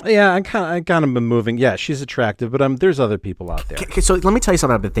 Yeah, I kind of been moving. Yeah, she's attractive, but there's other people out there. Okay, so let me tell you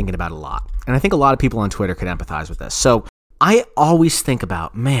something I've been thinking about a lot, and I think a lot of people on Twitter could empathize with this. So I always think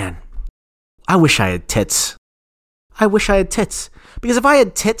about, man, I wish I had tits. I wish I had tits. Because if I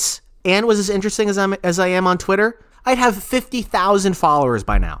had tits and was as interesting as I am on Twitter, I'd have 50,000 followers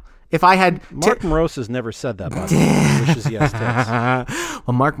by now. If I had Mark Moroso's never said that, by the way. Wishes he has tits.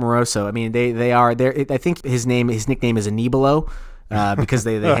 Well, Mark Moroso, I mean, they are there. I think his nickname is Anibalo. Because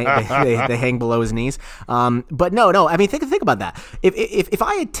they hang below his knees. But no. I mean, think about that. If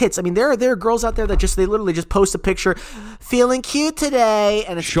I had tits, I mean, there are girls out there that they literally just post a picture, feeling cute today,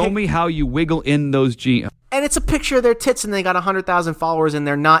 and it's show me how you wiggle in those jeans. And it's a picture of their tits, and they got 100,000 followers, and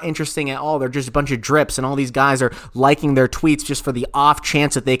they're not interesting at all. They're just a bunch of drips, and all these guys are liking their tweets just for the off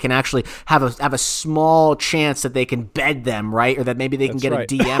chance that they can actually have a small chance that they can bed them, right? Or that maybe they can get a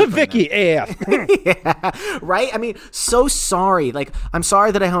DM from Vicky ass. Yeah, right? I mean, so sorry. Like, I'm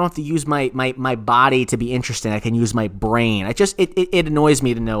sorry that I don't have to use my body to be interesting. I can use my brain. It annoys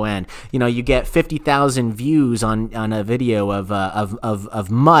me to no end. You get 50,000 views on a video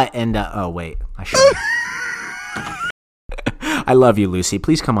of mutt, and oh wait, I should. I love you, Lucy.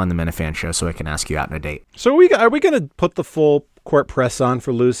 Please come on the Minifan Show so I can ask you out on a date. So are we going to put the full court press on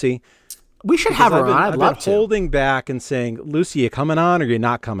for Lucy? We should have her on. I'd love to. Holding back and saying, Lucy, you coming on or you're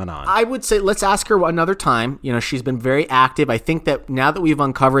not coming on? I would say let's ask her another time. She's been very active. I think that now that we've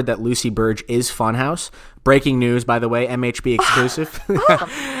uncovered that Lucy Burge is Funhouse, breaking news, by the way, MHB exclusive.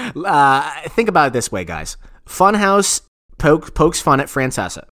 Think about it this way, guys. Funhouse pokes fun at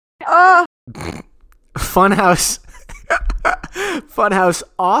Francesa. Funhouse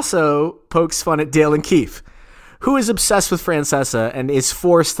also pokes fun at Dale and Keefe, who is obsessed with Francesa and is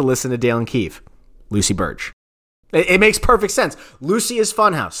forced to listen to Dale and Keefe. Lucy Burge. It makes perfect sense. Lucy is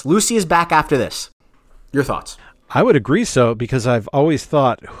Funhouse. Lucy is back after this. Your thoughts? I would agree so, because I've always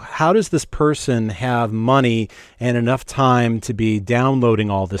thought, how does this person have money and enough time to be downloading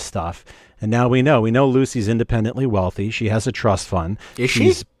all this stuff? And now we know. We know Lucy's independently wealthy. She has a trust fund. Is she?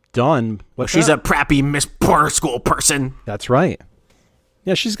 She's done. She's a preppy Miss Porter School person. That's right.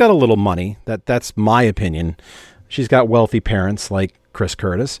 Yeah, she's got a little money. That's my opinion. She's got wealthy parents like Chris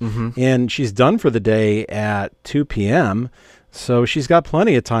Curtis, and she's done for the day at 2 p.m., so she's got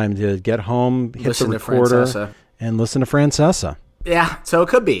plenty of time to get home, hit the recorder, and listen to Francesa. Yeah, so it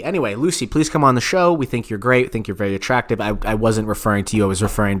could be. Anyway, Lucy, please come on the show. We think you're great. We think you're very attractive. I wasn't referring to you. I was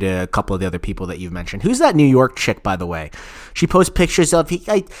referring to a couple of the other people that you've mentioned. Who's that New York chick, by the way? She posts pictures of,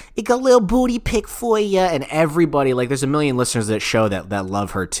 I got a little booty pic for you, and everybody, like, there's a million listeners that show that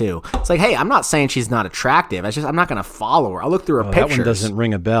love her, too. It's like, hey, I'm not saying she's not attractive. I'm not going to follow her. I'll look through her pictures. That one doesn't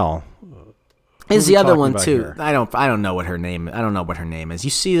ring a bell. Is the other one too? Here? I don't know what her name. I don't know what her name is. You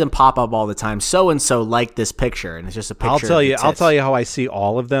see them pop up all the time. So and so like this picture, and it's just a picture. I'll tell you how I see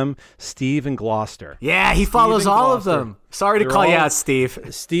all of them. Steve and Gloucester. Yeah, he follows all of them. Sorry to call you out, Steve.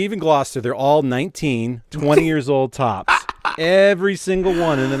 Steve and Gloucester. They're all 19, 20 years old tops. Every single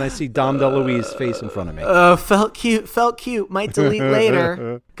one, and then I see Dom DeLuise face in front of me. Felt cute. Might delete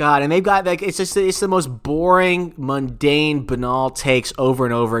later. God, and they've got like it's the most boring, mundane, banal takes over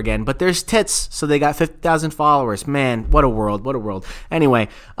and over again. But there's tits, so they got 50,000 followers. Man, what a world! What a world. Anyway,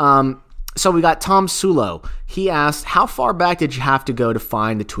 so we got Tom Sulo. He asked, how far back did you have to go to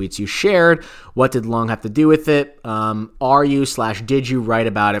find the tweets you shared? What did Lung have to do with it? Are you/did you write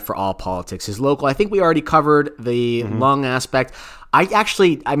about it for All Politics is Local? I think we already covered the Lung aspect. I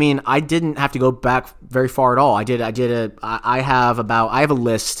didn't have to go back very far at all. I have a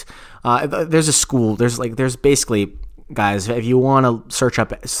list. There's a school. There's basically, guys, if you want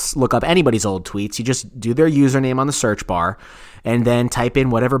to look up anybody's old tweets, you just do their username on the search bar and then type in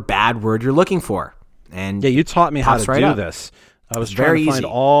whatever bad word you're looking for. And yeah, you taught me how to do up. this. I was trying to find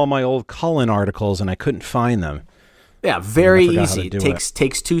all my old Cullen articles and I couldn't find them. Yeah, very easy. It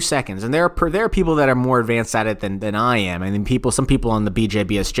takes 2 seconds, and there are people that are more advanced at it than I am. I mean, some people on the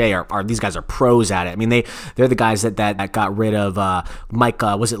BJBSJ are these guys are pros at it. I mean, they're the guys that got rid of Mike.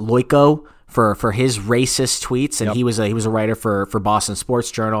 Was it Loico? For his racist tweets, and he was a writer for Boston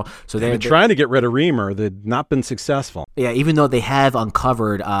Sports Journal. So they're trying to get rid of Reamer. They've not been successful. Yeah, even though they have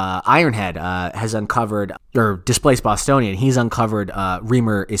uncovered Ironhead has uncovered or displaced Bostonian, he's uncovered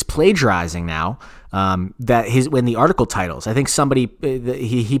Reamer is plagiarizing now. When the article titles, I think somebody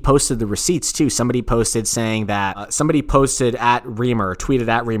he posted the receipts too. Somebody posted saying that somebody posted tweeted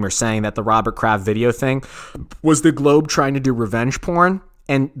at Reamer saying that the Robert Kraft video thing was the Globe trying to do revenge porn.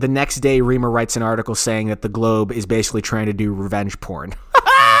 And the next day, Reamer writes an article saying that the Globe is basically trying to do revenge porn.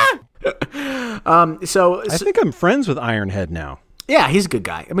 So I think I'm friends with Ironhead now. Yeah, he's a good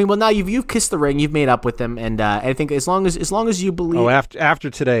guy. I mean, well, now you've kissed the ring, you've made up with him, and I think as long as you believe. Oh, after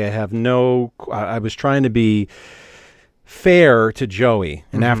today, I have no. I was trying to be fair to Joey,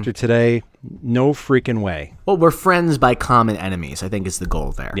 and after today, no freaking way. Well, we're friends by common enemies. I think is the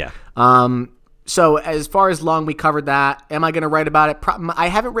goal there. Yeah. So as far as Long, we covered that. Am I going to write about it? I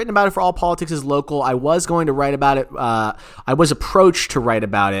haven't written about it for All Politics is Local. I was going to write about it. I was approached to write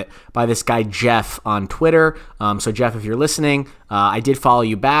about it by this guy, Jeff, on Twitter. So Jeff, if you're listening, I did follow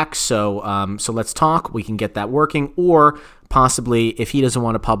you back. So let's talk. We can get that working. Or possibly, if he doesn't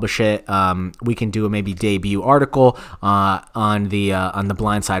want to publish it, we can do a maybe debut article on the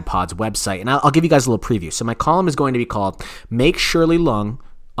Blindside Pod's website. And I'll give you guys a little preview. So my column is going to be called Make Shirley Lung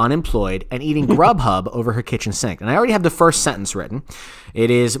Unemployed and Eating Grubhub Over Her Kitchen Sink. And I already have the first sentence written.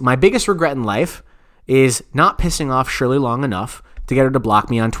 It is, my biggest regret in life is not pissing off Shirley long enough to get her to block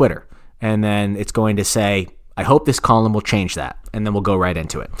me on Twitter. And then it's going to say, I hope this column will change that. And then we'll go right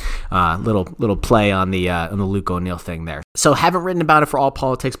into it. Little play on the Luke O'Neill thing there. So haven't written about it for All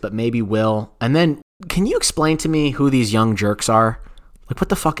Politics, but maybe will. And then can you explain to me who these young jerks are? Like, what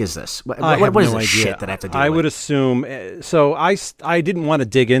the fuck is this? What is this shit that I have to deal with? I would assume. So I didn't want to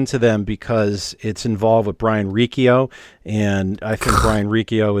dig into them because it's involved with Brian Riccio, and I think Brian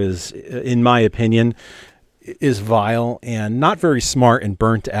Riccio is, in my opinion, is vile and not very smart and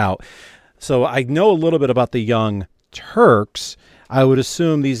burnt out. So I know a little bit about the Young Turks. I would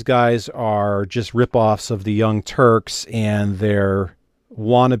assume these guys are just ripoffs of the Young Turks, and they're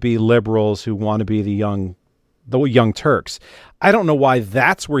wannabe liberals who want to be the Young Turks. I don't know why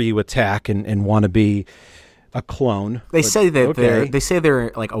that's where you attack and want to be a clone. They say that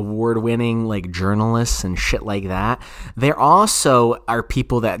they're like award-winning like journalists and shit like that. There also are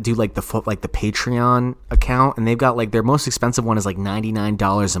people that do like the Patreon account, and they've got like their most expensive one is like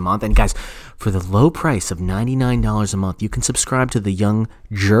 $99 a month. And guys, for the low price of $99 a month, you can subscribe to the Young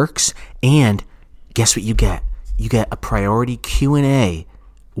Jerks, and guess what you get? You get a priority Q&A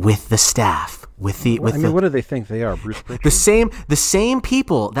with the staff. What do they think they are, Bruce Pritchard? The same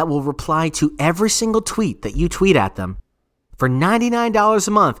people that will reply to every single tweet that you tweet at them. For $99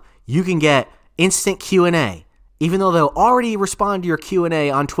 a month, you can get instant Q&A, even though they'll already respond to your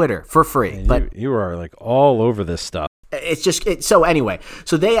Q&A on Twitter for free. And but you are like all over this stuff. So anyway,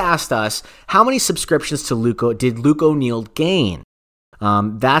 so they asked us, how many subscriptions to did Luke O'Neill gain?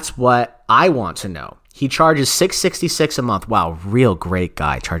 That's what I want to know. He charges $666 a month. Wow, real great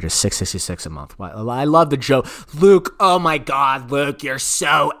guy. Charges $666 a month. Wow, I love the joke. Luke, oh my God, Luke, you're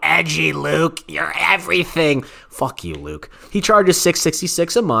so edgy, Luke. You're everything. Fuck you, Luke. He charges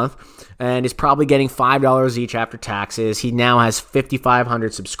 $666 a month and is probably getting $5 each after taxes. He now has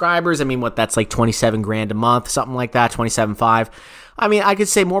 5,500 subscribers. I mean, that's like 27 grand a month, something like that, 27.5. I mean, I could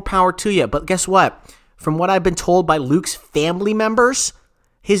say more power to you, but guess what? From what I've been told by Luke's family members,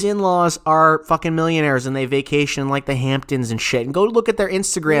 his in-laws are fucking millionaires and they vacation in like the Hamptons and shit. And go look at their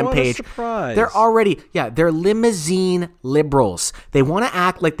Instagram page. What a surprise. They're already, they're limousine liberals. They want to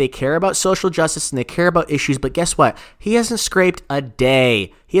act like they care about social justice and they care about issues, but guess what? He hasn't scraped a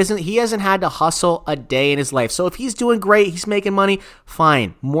day. He hasn't had to hustle a day in his life. So if he's doing great, he's making money,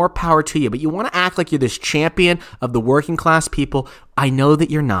 fine, more power to you. But you want to act like you're this champion of the working class people. I know that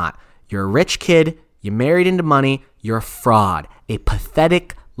you're not. You're a rich kid. You married into money. You're a fraud. A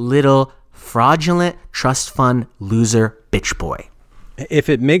pathetic little fraudulent trust fund loser bitch boy. If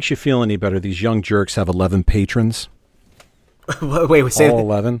it makes you feel any better, these young jerks have 11 patrons. Wait, say all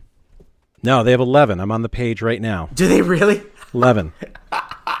 11? No, they have 11. I'm on the page right now. Do they really? 11.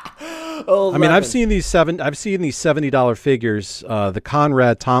 11. I mean, I've seen these $70 figures. The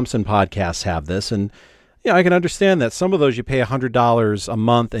Conrad Thompson podcasts have this, and I can understand that. Some of those you pay $100 a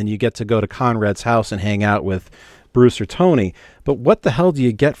month, and you get to go to Conrad's house and hang out with Bruce or Tony. But what the hell do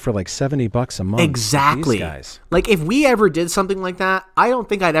you get for like $70 a month? Exactly. These guys? Like if we ever did something like that, I don't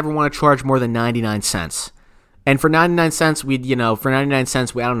think I'd ever want to charge more than 99 cents. And for 99 cents, I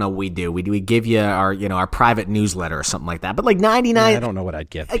don't know what we'd do. We'd give you our private newsletter or something like that. But like 99, I don't know what I'd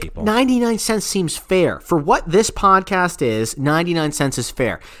give people. 99 cents seems fair. For what this podcast is, 99 cents is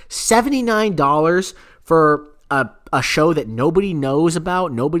fair. $79 for a show that nobody knows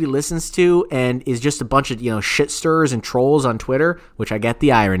about, nobody listens to, and is just a bunch of, shit stirrers and trolls on Twitter, which I get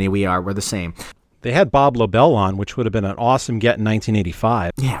the irony. We're the same. They had Bob Lobel on, which would have been an awesome get in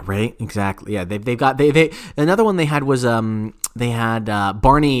 1985. Yeah, right. Exactly. Yeah, they've got another one they had was they had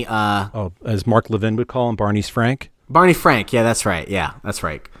Barney. As Mark Levin would call him, Barney's Frank. Barney Frank. Yeah, that's right. Yeah, that's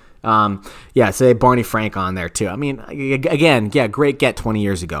right. So they had Barney Frank on there too. I mean, again, great get 20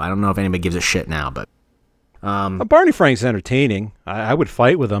 years ago. I don't know if anybody gives a shit now, but. Barney Frank's entertaining. I would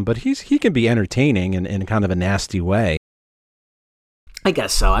fight with him, but he can be entertaining in kind of a nasty way. I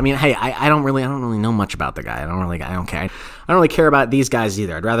guess so. I mean, hey, I don't really know much about the guy. I don't care. I don't really care about these guys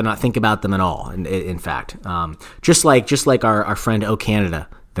either. I'd rather not think about them at all. In fact, just like our friend O Canada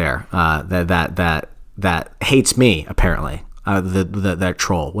there, that hates me apparently. That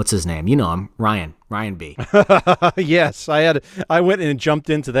troll. What's his name? You know him, Ryan B. Yes, I went and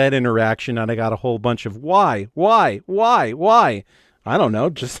jumped into that interaction, and I got a whole bunch of why? I don't know,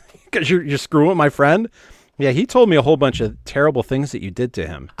 just because you're screwing with my friend. Yeah, he told me a whole bunch of terrible things that you did to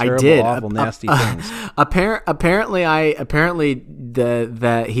him. Terrible, I did. Awful, nasty things. Apparently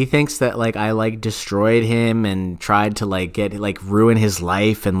that he thinks that like I like destroyed him and tried to like ruin his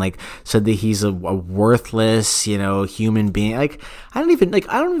life and like said that he's a worthless, human being. Like I don't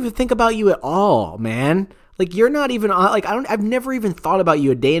even think about you at all, man. Like you're not even like I've never even thought about you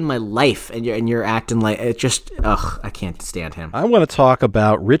a day in my life, and you're acting like it. Just I can't stand him. I want to talk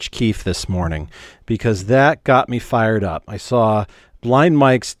about Rich Keefe this morning because that got me fired up. I saw Blind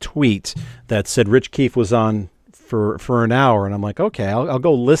Mike's tweet that said Rich Keefe was on for an hour, and I'm like, okay, I'll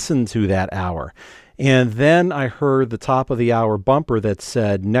go listen to that hour. And then I heard the top of the hour bumper that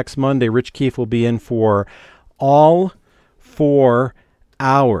said next Monday Rich Keefe will be in for all 4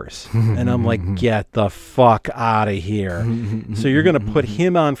 hours. And I'm like, get the fuck out of here. So you're going to put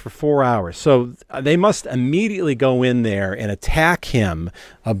him on for 4 hours. So they must immediately go in there and attack him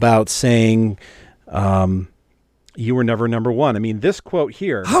about saying, you were never number one. I mean, this quote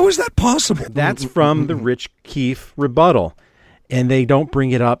here. How is that possible? That's from the Rich Keefe rebuttal. And they don't bring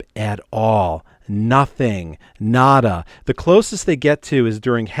it up at all. Nothing. Nada. The closest they get to is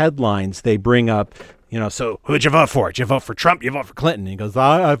during headlines, they bring up, so who'd you vote for? Did you vote for Trump? You vote for Clinton? And he goes,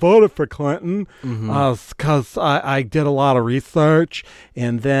 I voted for Clinton because I did a lot of research.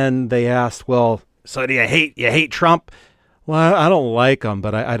 And then they asked, well, so do you hate Trump? Well, I don't like him,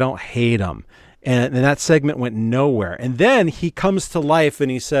 but I don't hate him. And that segment went nowhere. And then he comes to life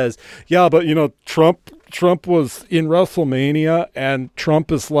and he says, yeah, but Trump was in WrestleMania, and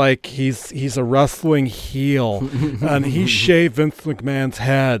Trump is like he's a wrestling heel, and he shaved Vince McMahon's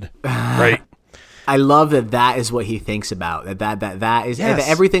head. Right. I love that is what he thinks about. That is Yes.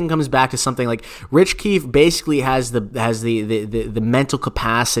 everything comes back to something like Rich Keefe basically has the mental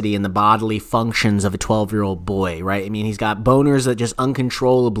capacity and the bodily functions of a 12-year-old boy, right? I mean, he's got boners that just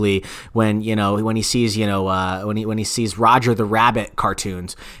uncontrollably when he sees when he sees Roger the Rabbit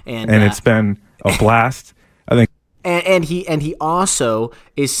cartoons, and it's been a blast. I think. And he also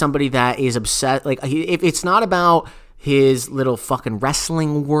is somebody that is obsessed. Like, if it's not about his little fucking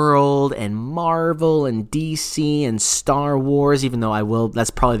wrestling world and Marvel and DC and Star Wars, even though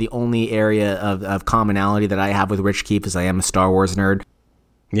that's probably the only area of commonality that I have with Rich Keefe, is I am a Star Wars nerd.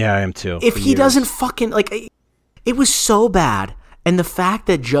 Yeah, I am too. If he doesn't fucking, like, it was so bad. And the fact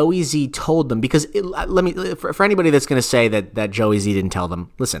that Joey Z told them, because for anybody that's going to say that Joey Z didn't tell them,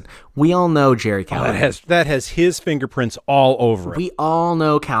 listen, we all know Jerry Callahan. That has his fingerprints all over it. We all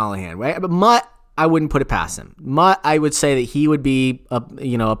know Callahan, right? But Mutt, I wouldn't put it past him. Mutt, I would say that he would be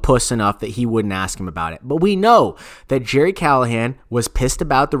a puss enough that he wouldn't ask him about it. But we know that Jerry Callahan was pissed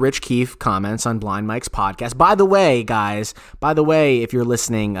about the Rich Keefe comments on Blind Mike's podcast. By the way, guys, if you're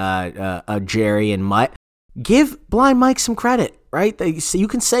listening, Jerry and Mutt, give Blind Mike some credit, right? You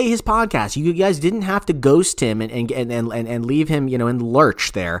can say his podcast. You guys didn't have to ghost him and leave him, in the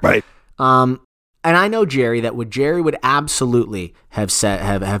lurch there. Right. And I know Jerry would absolutely have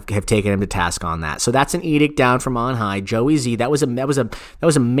taken him to task on that. So that's an edict down from on high. Joey Z, that was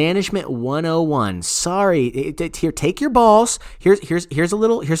a management 101. Sorry, here, take your balls. Here's a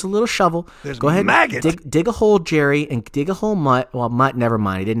little shovel. Go ahead, dig a hole, Jerry, and dig a hole, Mutt. Well, Mutt, never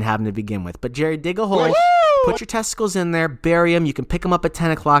mind. He didn't have him to begin with. But Jerry, dig a hole. Woo! Put your testicles in there, bury them. You can pick them up at 10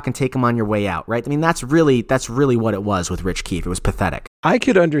 o'clock and take them on your way out, right? I mean, that's really what it was with Rich Keefe. It was pathetic. I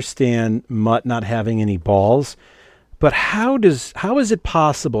could understand Mutt not having any balls, but how is it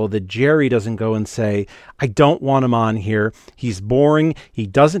possible that Jerry doesn't go and say, I don't want him on here. He's boring. He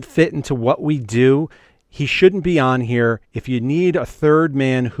doesn't fit into what we do. He shouldn't be on here. If you need a third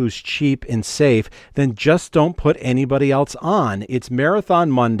man who's cheap and safe, then just don't put anybody else on. It's Marathon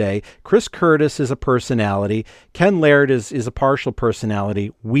Monday. Chris Curtis is a personality. Ken Laird is a partial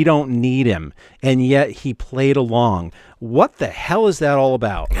personality. We don't need him. And yet he played along. What the hell is that all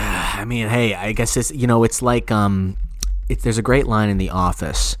about? I mean, hey, I guess it's like there's a great line in The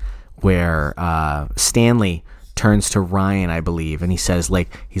Office where Stanley turns to Ryan, I believe, and he's like,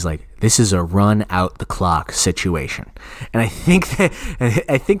 this is a run out the clock situation. And I think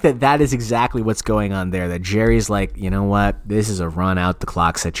that is exactly what's going on there. That Jerry's like, you know what? This is a run out the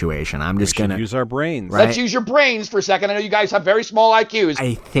clock situation. I'm just going to use our brains. Right? Let's use your brains for a second. I know you guys have very small IQs.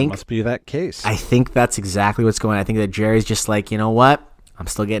 I think it must be that case. I think that's exactly what's going on. I think that Jerry's just like, you know what? I'm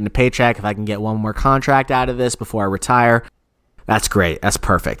still getting a paycheck. If I can get one more contract out of this before I retire, that's great. That's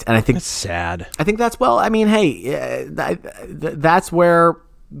perfect. And I think that's sad. I think that's, well, I mean, hey, that's where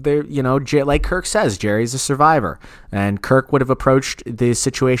like Kirk says, Jerry's a survivor, and Kirk would have approached the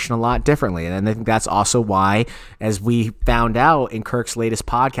situation a lot differently. And I think that's also why, as we found out in Kirk's latest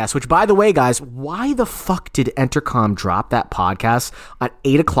podcast, which, by the way, guys, why the fuck did Entercom drop that podcast at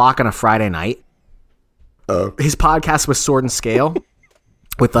 8 o'clock on a Friday night? His podcast was Sword and Scale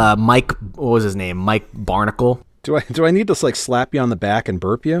with Mike, what was his name? Mike Barnacle. Do I need to like slap you on the back and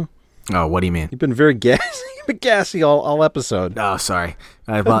burp you? Oh, what do you mean? You've been very gassy. You've been gassy all episode. Oh, sorry.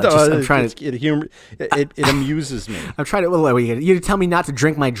 I'm trying to. It amuses me. I'm trying to. What, you tell me not to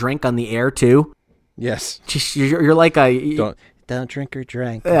drink my drink on the air too? Yes. You're like a. Don't drink or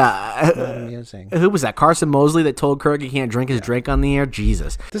drink. Yeah. It's not amusing. Who was that? Carson Mosley that told Kirk he can't drink his drink on the air?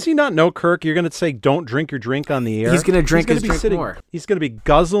 Jesus. Does he not know, Kirk? You're going to say don't drink your drink on the air? He's going to drink his drink more. He's going to be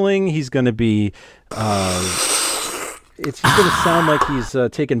guzzling. He's going to be... It's going to sound like he's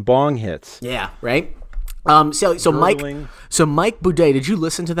taking bong hits. Yeah, right? So Mike Boudet, did you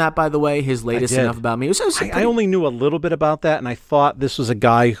listen to that, by the way? His latest Enough About Me? I only knew a little bit about that, and I thought this was a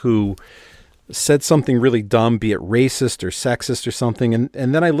guy who said something really dumb, be it racist or sexist or something, and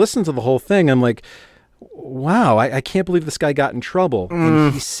then I listened to the whole thing. I'm like, wow, I can't believe this guy got in trouble.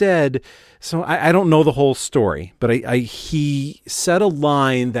 And he said, so I don't know the whole story, but he said a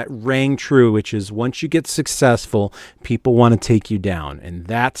line that rang true, which is, once you get successful, people want to take you down. And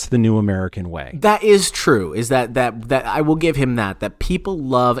that's the new American way. That is true. Is that I will give him that people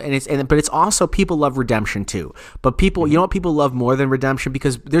love, but it's also people love redemption too. But people, you know what people love more than redemption?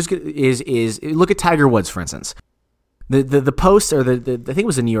 Because is look at Tiger Woods, for instance. The post, or I think it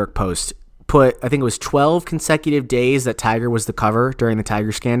was the New York Post, I think it was 12 consecutive days that Tiger was the cover during the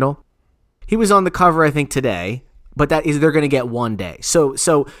Tiger scandal. He was on the cover, I think, today, but they're going to get one day. So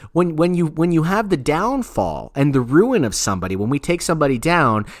when you have the downfall and the ruin of somebody, when we take somebody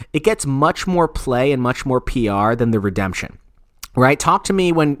down, it gets much more play and much more PR than the redemption. Right? Talk to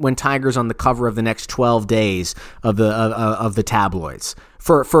me when Tiger's on the cover of the next 12 days of the tabloids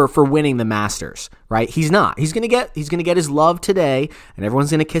for winning the Masters, right? He's not. He's gonna get his love today, and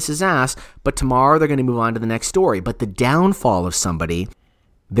everyone's gonna kiss his ass. But tomorrow they're gonna move on to the next story. But the downfall of somebody,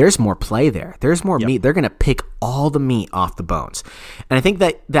 there's more play there. There's more meat. They're going to pick all the meat off the bones. And I think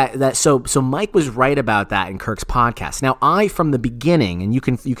so Mike was right about that in Kirk's podcast. Now, from the beginning, and you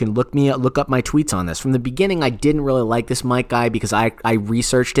can look up my tweets on this. From the beginning, I didn't really like this Mike guy because I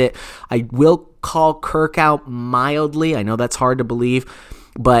researched it. I will call Kirk out mildly. I know that's hard to believe,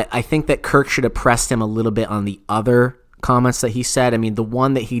 but I think that Kirk should have pressed him a little bit on the other comments that he said. I mean, the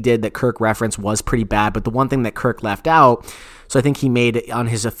one that he did that Kirk referenced was pretty bad, but the one thing that Kirk left out, so I think he made on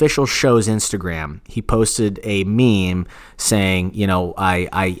his official show's Instagram, he posted a meme saying,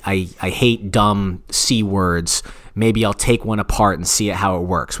 I hate dumb C words. Maybe I'll take one apart and see how it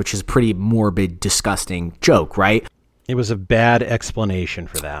works, which is a pretty morbid, disgusting joke, right? It was a bad explanation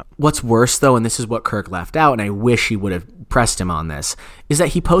for that. What's worse, though, and this is what Kirk left out, and I wish he would have pressed him on this, is that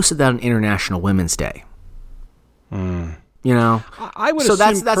he posted that on International Women's Day. I would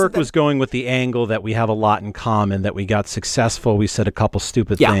assume Kirk was going with the angle that we have a lot in common, that we got successful, we said a couple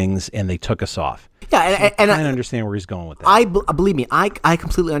stupid things, and they took us off. Yeah, and I understand where he's going with that. Believe me, I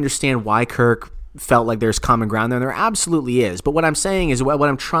completely understand why Kirk felt like there's common ground there, and there absolutely is. But what I'm saying is, what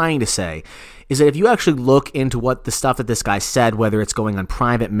I'm trying to say is that if you actually look into what the stuff that this guy said, whether it's going on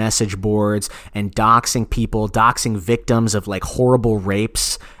private message boards and doxing people, doxing victims of like horrible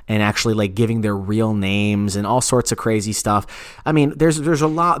rapes, and actually like giving their real names and all sorts of crazy stuff. I mean, there's a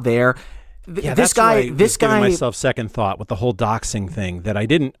lot there. This guy, giving myself second thought with the whole doxing thing that I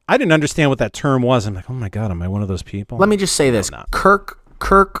didn't understand what that term was. I'm like, oh my God, am I one of those people? Let me just say this. Kirk,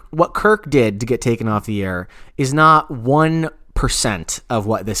 what Kirk did to get taken off the air is not 1% of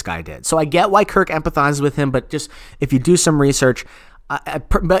what this guy did. So I get why Kirk empathizes with him, but just if you do some research,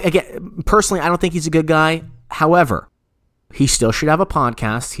 but again, personally, I don't think he's a good guy. However, he still should have a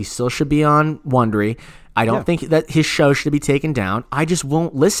podcast. He still should be on Wondery. I don't think that his show should be taken down. I just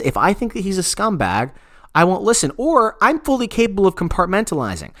won't listen. If I think that he's a scumbag, I won't listen. Or I'm fully capable of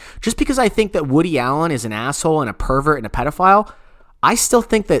compartmentalizing. Just because I think that Woody Allen is an asshole and a pervert and a pedophile, I still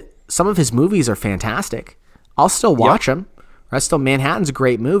think that some of his movies are fantastic. I'll still watch them. Manhattan's a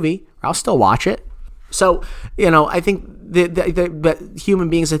great movie. I'll still watch it. So, I think the human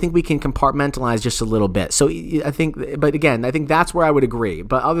beings, I think we can compartmentalize just a little bit. So I think that's where I would agree.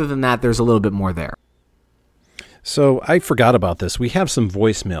 But other than that, there's a little bit more there. So I forgot about this. We have some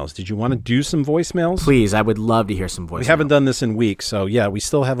voicemails. Did you want to do some voicemails? Please, I would love to hear some voicemails. We haven't done this in weeks, so yeah, we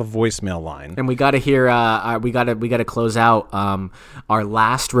still have a voicemail line. And we got to hear. We got to close out our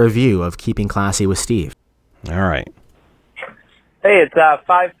last review of Keeping Classy with Steve. All right. Hey, it's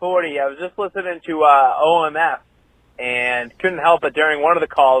 5:40. I was just listening to OMF and couldn't help it. During one of the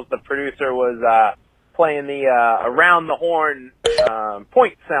calls, the producer was playing the around the horn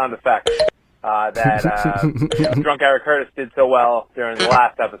point sound effect that Drunk Eric Curtis did so well during the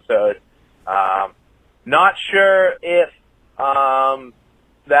last episode. Not sure if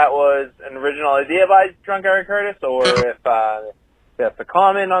that was an original idea by Drunk Eric Curtis or if that's a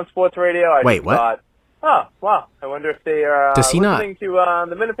comment on sports radio. Wait, what? Thought, oh, wow. I wonder if they are listening to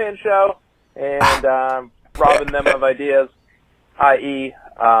the Minifan show and robbing them of ideas, i.e.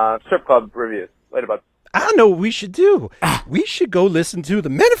 strip club reviews. Later, bud. I know what we should do. We should go listen to the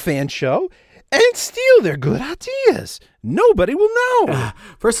Minifan show and steal their good ideas. Nobody will know.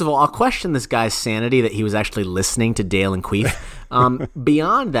 First of all, I'll question this guy's sanity that he was actually listening to Dale and Keefe.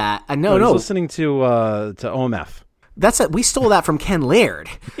 Beyond that, no. He's listening to OMF. We stole that from Ken Laird.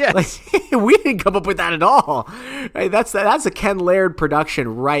 Yes. We didn't come up with that at all. Right? That's a Ken Laird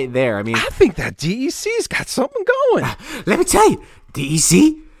production right there. I mean, I think that DEC's got something going. Let me tell you,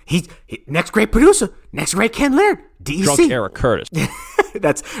 DEC, he next great producer, next great Ken Laird, DEC. Drunk Eric Curtis.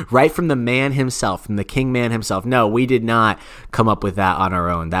 That's right from the man himself, from the King Man himself. No, we did not come up with that on our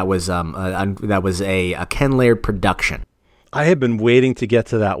own. That was a Ken Laird production. I have been waiting to get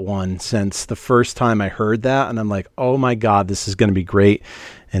to that one since the first time I heard that, and I'm like, oh my God, this is going to be great,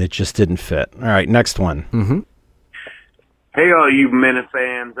 and it just didn't fit. All right, next one. Mm-hmm. Hey, all you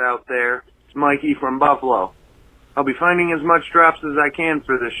Minifans out there. It's Mikey from Buffalo. I'll be finding as much drops as I can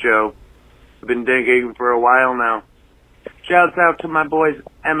for this show. I've been digging for a while now. Shouts out to my boys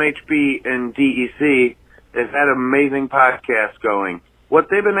MHB and DEC. They've had an amazing podcast going. What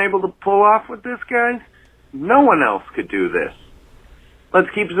they've been able to pull off with this, guys, no one else could do this. Let's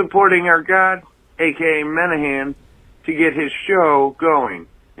keep supporting our God, a.k.a. Menahan, to get his show going.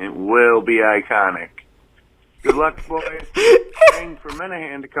 It will be iconic. Good luck, boys. Praying for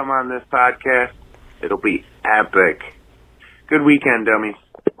Menahan to come on this podcast. It'll be epic. Good weekend, dummies.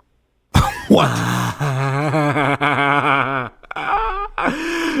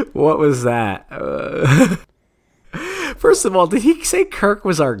 What was that? First of all, did he say Kirk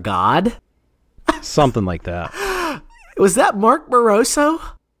was our god? Something like that. Was that Mark Moroso?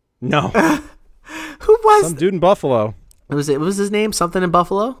 No. Who was some dude in Buffalo? Was his name something in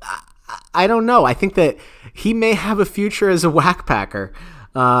Buffalo? I don't know. I think that he may have a future as a whackpacker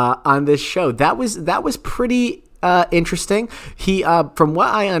on this show. That was pretty interesting. He, from what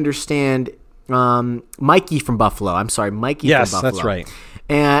I understand, Mikey from Buffalo. I'm sorry, Mikey from Buffalo. Yes, that's right.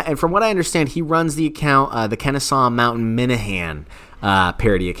 And from what I understand, he runs the account, the Kennesaw Mountain Minahan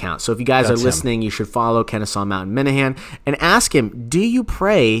parody account. So if you guys are listening, you should follow Kennesaw Mountain Minahan and ask him, do you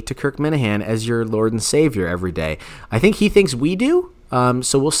pray to Kirk Minahan as your Lord and Savior every day? I think he thinks we do.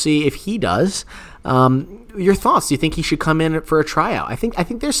 So we'll see if he does. Your thoughts? Do you think he should come in for a tryout? I think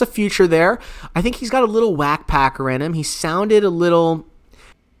there's a future there. I think he's got a little whackpacker in him. He sounded a little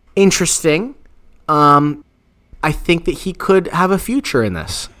interesting. I think that he could have a future in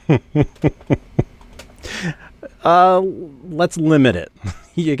this. Let's limit it.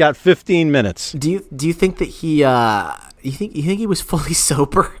 You got 15 minutes. Do you think that he you think he was fully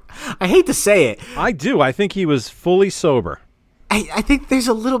sober? I hate to say it. I do. I think he was fully sober. I think there's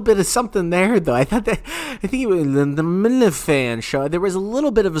a little bit of something there, though. I think it was in the Minifan show. There was a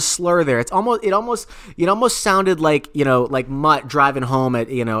little bit of a slur there. It almost sounded like, like Mutt driving home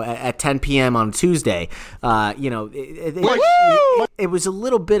at 10 p.m. on Tuesday. It was a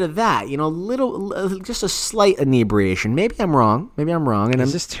little bit of that, just a slight inebriation. Maybe I'm wrong. And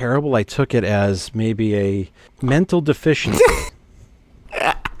is this terrible? I took it as maybe a mental deficiency.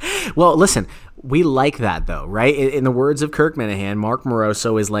 Well, listen. We like that, though, right? In the words of Kirk Minahan, Mark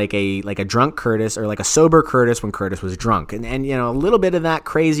Moroso is like a drunk Curtis, or like a sober Curtis when Curtis was drunk, and a little bit of that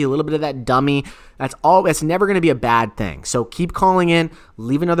crazy, a little bit of that dummy. That's never going to be a bad thing. So keep calling in,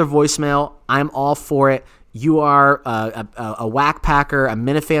 leave another voicemail. I'm all for it. You are a whackpacker, a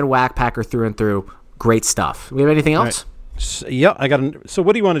Minifan whackpacker through and through. Great stuff. We have anything else? Yeah, I got. So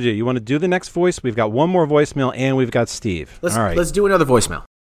what do you want to do? You want to do the next voice? We've got one more voicemail, and we've got Steve. Let's do another voicemail.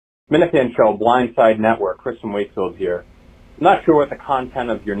 Minifan Show, Blindside Network, Kristen Wakefield here. I'm not sure what the content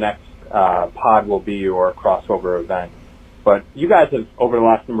of your next pod will be or crossover event, but you guys have, over the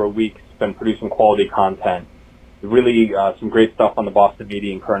last number of weeks, been producing quality content. Really some great stuff on the Boston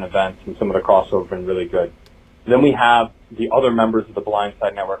media and current events, and some of the crossover been really good. Then we have the other members of the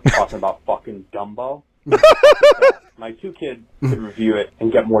Blindside Network talking about fucking Dumbo. My two kids could review it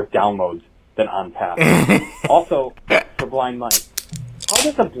and get more downloads than on tap. Also, for Blind Mike, how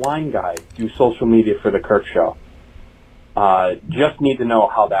does a blind guy do social media for the Kirk Show? Just need to know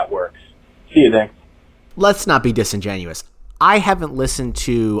how that works. See you, thanks. Let's not be disingenuous. I haven't listened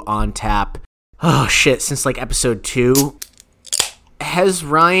to On Tap, since like episode 2. Has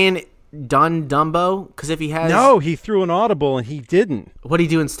Ryan done Dumbo? Because if he has... No, he threw an audible and he didn't. What did he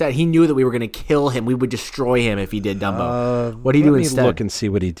do instead? He knew that we were going to kill him. We would destroy him if he did Dumbo. What did he do instead? Let me look and see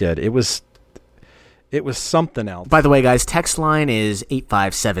what he did. It was something else. By the way, guys, text line is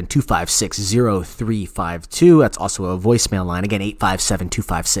 857-256-0352. That's also a voicemail line. Again,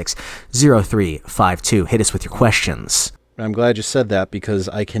 857-256-0352. Hit us with your questions. I'm glad you said that because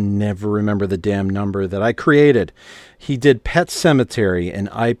I can never remember the damn number that I created. He did Pet Sematary and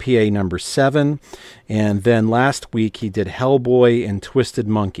IPA number 7, and then last week he did Hellboy and Twisted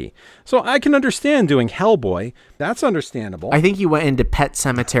Monkey. So I can understand doing Hellboy. That's understandable. I think he went into Pet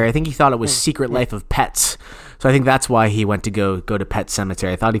Sematary. I think he thought it was Secret Life of Pets. So I think that's why he went to go to Pet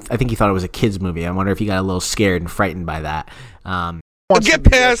Sematary. I think he thought it was a kids movie. I wonder if he got a little scared and frightened by that. Get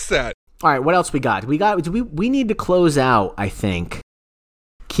past that. All right, what else we got? We need to close out, I think,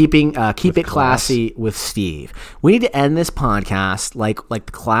 keep it classy with Steve. We need to end this podcast like the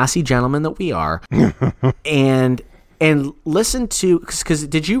classy gentleman that we are, and listen to, because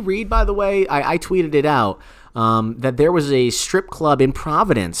did you read, by the way, I tweeted it out, that there was a strip club in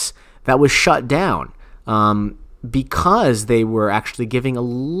Providence that was shut down because they were actually giving a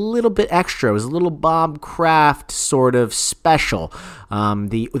little bit extra. It was a little Bob Kraft sort of special,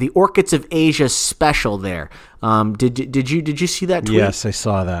 the Orchids of Asia special there. Did you see that tweet? Yes, I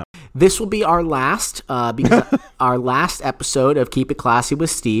saw that. This will be our last our last episode of Keep It Classy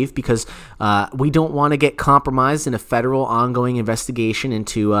with Steve, because we don't want to get compromised in a federal ongoing investigation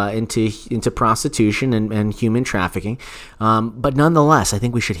into prostitution and human trafficking. But nonetheless, I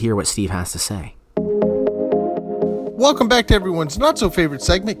think we should hear what Steve has to say. Welcome back to everyone's not-so-favorite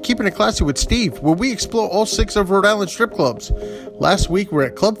segment, Keeping It Classy with Steve, where we explore all 6 of Rhode Island strip clubs. Last week, we're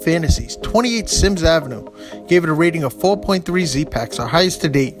at Club Fantasies, 28 Sims Avenue. Gave it a rating of 4.3 Z-Packs, our highest to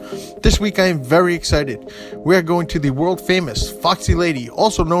date. This week, I am very excited. We are going to the world-famous Foxy Lady,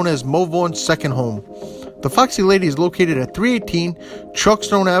 also known as Mo Vaughn's second home. The Foxy Lady is located at 318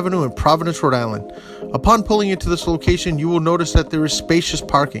 Chalkstone Avenue in Providence, Rhode Island. Upon pulling into this location, you will notice that there is spacious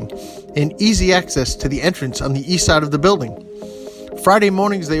parking and easy access to the entrance on the east side of the building. Friday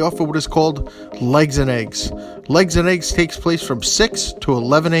mornings, they offer what is called Legs and Eggs. Legs and Eggs takes place from 6 to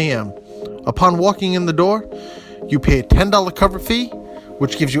 11 a.m. Upon walking in the door, you pay a $10 cover fee,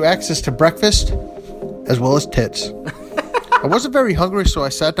 which gives you access to breakfast as well as tits. I wasn't very hungry, so I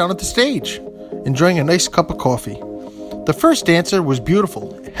sat down at the stage, enjoying a nice cup of coffee. The first dancer was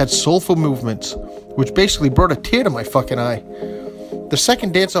beautiful, had soulful movements, which basically brought a tear to my fucking eye. The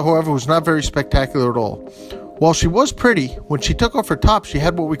second dancer, however, was not very spectacular at all. While she was pretty, when she took off her top, she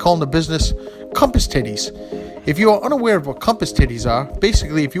had what we call in the business compass titties. If you are unaware of what compass titties are,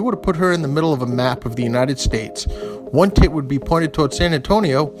 basically if you were to put her in the middle of a map of the United States, one tit would be pointed towards San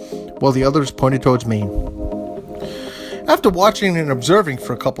Antonio, while the other is pointed towards Maine. After watching and observing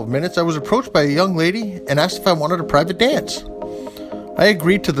for a couple of minutes, I was approached by a young lady and asked if I wanted a private dance. I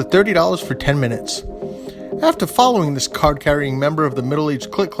agreed to the $30 for 10 minutes. After following this card-carrying member of the middle-aged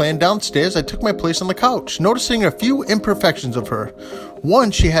Click Clan downstairs, I took my place on the couch, noticing a few imperfections of her.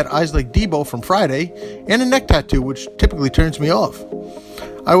 One, she had eyes like Debo from Friday, and a neck tattoo, which typically turns me off.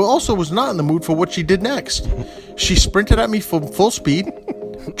 I also was not in the mood for what she did next. She sprinted at me from full speed,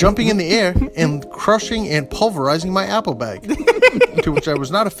 jumping in the air and crushing and pulverizing my Apple bag, to which I was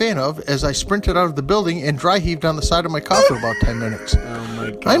not a fan of, as I sprinted out of the building and dry heaved on the side of my car for about 10 minutes. Oh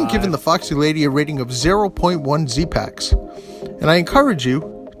my God. I'm giving the Foxy Lady a rating of 0.1 Z-Packs, and I encourage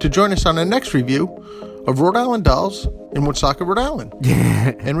you to join us on the next review of Rhode Island Dolls in Woonsocket, Rhode Island.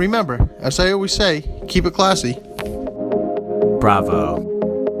 And remember, as I always say, keep it classy. Bravo.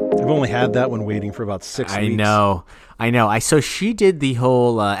 I've only had that one waiting for about 6 weeks. I know. So she did the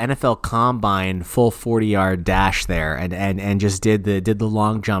whole NFL Combine full 40-yard dash there, and just did the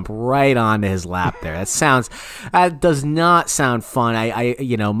long jump right onto his lap there. That does not sound fun.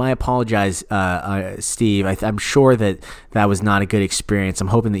 My apologize, Steve. I'm sure that was not a good experience. I'm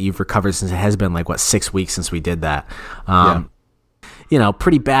hoping that you've recovered, since it has been 6 weeks since we did that. Yeah.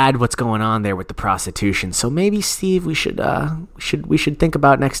 Pretty bad what's going on there with the prostitution. So maybe, Steve, we should think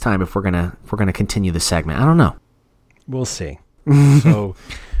about next time if we're gonna continue the segment. I don't know. We'll see. So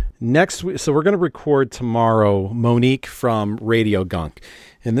next week, we're going to record tomorrow Monique from Radio Gunk,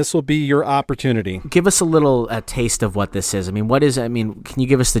 and this will be your opportunity. Give us a little taste of what this is. Can you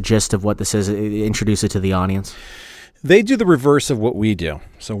give us the gist of what this is? Introduce it to the audience. They do the reverse of what we do.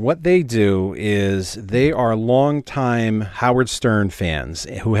 So what they do is they are longtime Howard Stern fans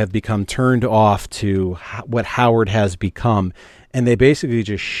who have become turned off to what Howard has become, and they basically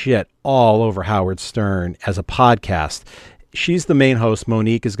just shit all over Howard Stern as a podcast. She's the main host.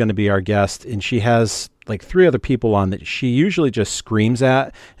 Monique is going to be our guest, and she has 3 other people on that she usually just screams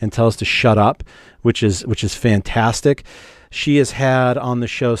at and tells to shut up, which is fantastic. She has had on the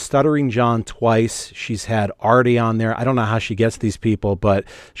show Stuttering John twice. She's had Artie on there. I don't know how she gets these people, but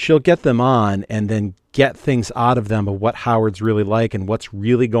she'll get them on and then get things out of them of what Howard's really like and what's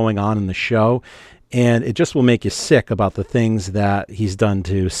really going on in the show. And it just will make you sick about the things that he's done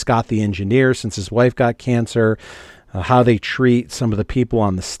to Scott the engineer since his wife got cancer, how they treat some of the people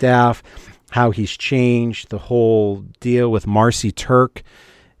on the staff, how he's changed, the whole deal with Marcy Turk.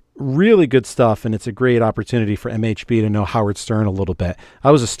 Really good stuff, and it's a great opportunity for MHB to know Howard Stern a little bit. I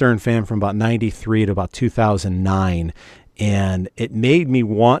was a Stern fan from about 93 to about 2009, and it made me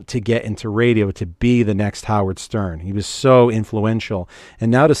want to get into radio to be the next Howard Stern. He was so influential, and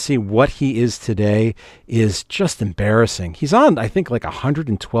now to see what he is today is just embarrassing. He's on, I think,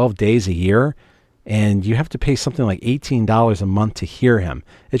 112 days a year, and you have to pay something like $18 a month to hear him.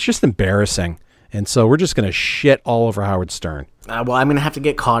 It's just embarrassing. And so we're just going to shit all over Howard Stern. Well, I'm going to have to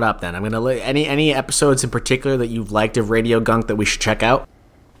get caught up then. I'm going to any episodes in particular that you've liked of Radio Gunk that we should check out?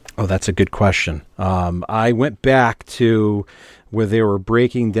 Oh, that's a good question. I went back to where they were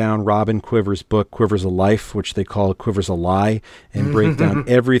breaking down Robin Quivers' book, Quivers of Life, which they call Quivers a Lie, and break down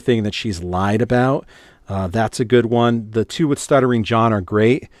everything that she's lied about. That's a good one. The 2 with Stuttering John are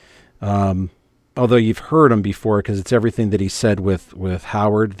great. Although you've heard him before because it's everything that he said with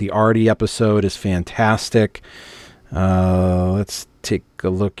Howard. The Artie episode is fantastic. Let's take a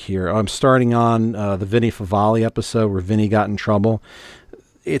look here. I'm starting on the Vinny Favale episode where Vinny got in trouble.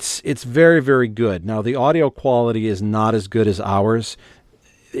 It's very, very good. Now, the audio quality is not as good as ours.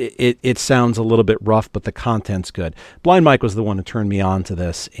 it sounds a little bit rough, but the content's good. Blind Mike was the one who turned me on to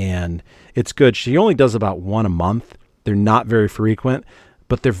this, and it's good. She only does about one a month. They're not very frequent,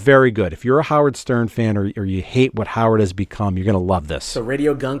 but they're very good. If you're a Howard Stern fan or you hate what Howard has become, you're going to love this. So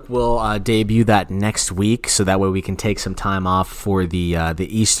Radio Gunk will debut that next week, so that way we can take some time off for the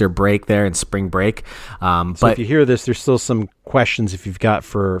Easter break there and spring break. But if you hear this, there's still some questions if you've got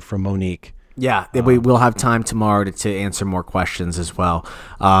for Monique. Yeah, we will have time tomorrow to answer more questions as well.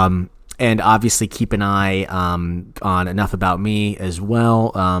 And obviously keep an eye on Enough About Me as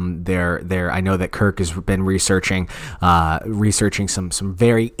well. I know that Kirk has been researching some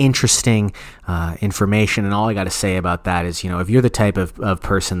very interesting information, and all I got to say about that is, if you're the type of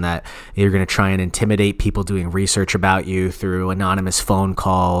person that you're going to try and intimidate people doing research about you through anonymous phone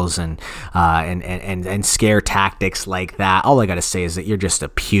calls and scare tactics like that, all I got to say is that you're just a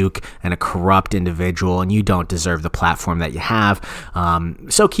puke and a corrupt individual, and you don't deserve the platform that you have.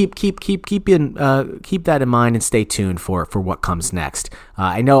 So keep that in mind and stay tuned for what comes next.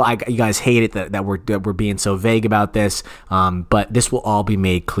 I know you guys hate it that we're being so vague about this, but this will all be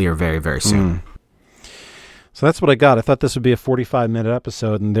made clear very, very soon. So that's what I got. I thought this would be a 45-minute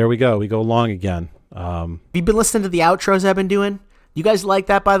episode, and there we go. We go long again. Have you been listening to the outros I've been doing? You guys like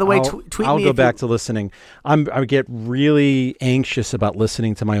that, by the way? Tweet me. I'll go back to listening. I get really anxious about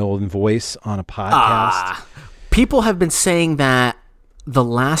listening to my own voice on a podcast. People have been saying that the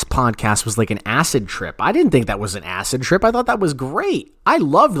last podcast was like an acid trip. I didn't think that was an acid trip. I thought that was great. I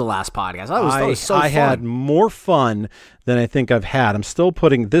loved the last podcast. That was so fun. I had more fun than I think I've had. I'm still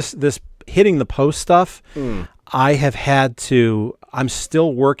putting this hitting the post stuff. I have had to. I'm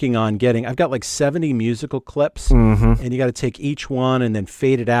still working on getting. I've got like 70 musical clips, and you got to take each one and then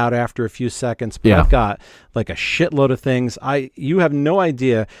fade it out after a few seconds. But I've got like a shitload of things. You have no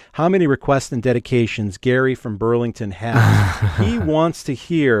idea how many requests and dedications Gary from Burlington has. He wants to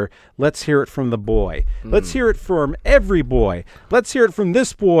hear. Let's hear it from the boy. Let's hear it from every boy. Let's hear it from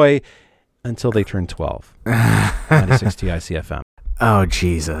this boy until they turn 12. 96 TICFM. Oh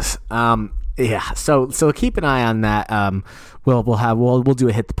Jesus. Yeah, so keep an eye on that. We'll do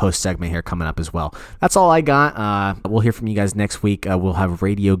a hit the post segment here coming up as well. That's all I got. We'll hear from you guys next week. We'll have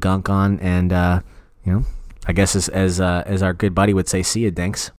Radio Gunk on, and I guess as our good buddy would say, see you,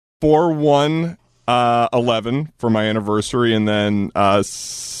 Dinks. 4/1/11 for my anniversary, and then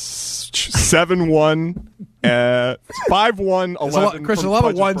 7/1 5/1/11. Chris, a lot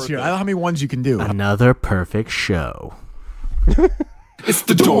of ones here. I don't know how many ones you can do. Another perfect show. It's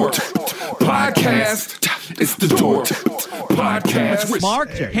the Dork Podcast. It's the Dork Podcast. Mark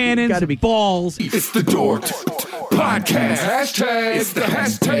cannons, balls. It's the Dork Podcast. Hashtag. It's the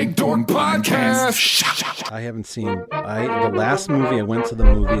hashtag Dork Podcast. I haven't seen. The last movie I went to the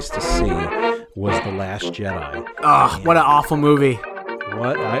movies to see was The Last Jedi. What an awful movie.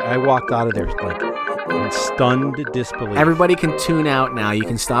 What? I walked out of there like in stunned disbelief. Everybody can tune out now. You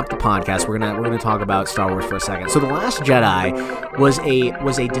can stop the podcast. We're gonna talk about Star Wars for a second. So The Last Jedi was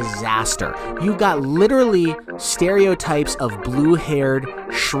a disaster. You've got literally stereotypes of blue-haired,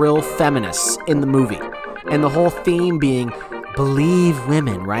 shrill feminists in the movie, and the whole theme being believe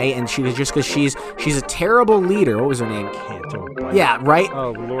women, right? And she was just because she's a terrible leader. What was her name? Canto. Yeah, right.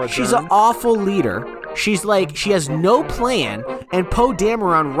 Oh, Laura She's Dern. an awful leader. She's like, she has no plan, and Poe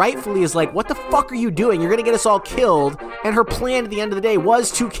Dameron rightfully is like, what the fuck are you doing? You're going to get us all killed, and her plan at the end of the day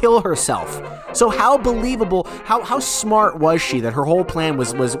was to kill herself. So how believable, how smart was she that her whole plan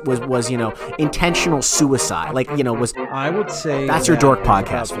was intentional suicide? Was... I would say that's your Dork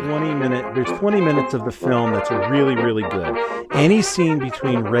Podcast. There's 20 minutes of the film that's really, really good. Any scene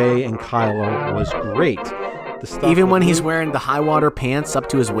between Rey and Kylo was great. Even when he's wearing the high water pants up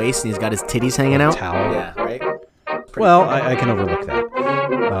to his waist and he's got his titties hanging out. Towel. Yeah, right. Well, I can overlook that.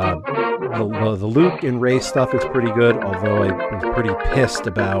 The Luke and Rey stuff is pretty good, although I was pretty pissed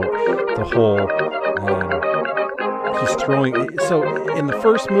about the whole he's throwing. So in the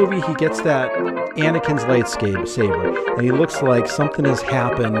first movie, he gets that Anakin's lightsaber, and he looks like something has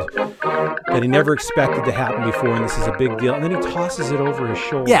happened that he never expected to happen before, and this is a big deal. And then he tosses it over his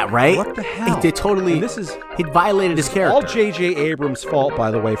shoulder. Yeah, right? What the hell? He violated his character. All J.J. Abrams' fault,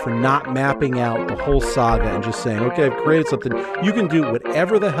 by the way, for not mapping out the whole saga and just saying, okay, I've created something. You can do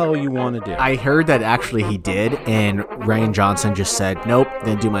whatever the hell you want to do. I heard that actually he did, and Rian Johnson just said, nope,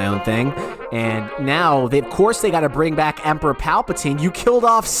 then do my own thing. And now, of course, they got to bring back Emperor Palpatine. You killed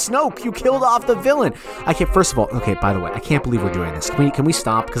off Snoke. You killed off the villain. First of all, okay, by the way, I can't believe we're doing this. Can we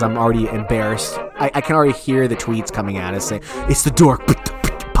stop? Because I'm already embarrassed. I can already hear the tweets coming at us saying, it's the Dork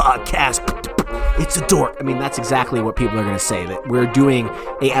Podcast. It's the Dork. I mean, that's exactly what people are going to say, that we're doing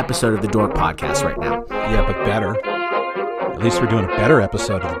an episode of the Dork Podcast right now. Yeah, but better. At least we're doing a better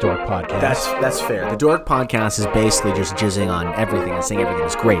episode of the Dork Podcast. That's fair. The Dork Podcast is basically just jizzing on everything and saying everything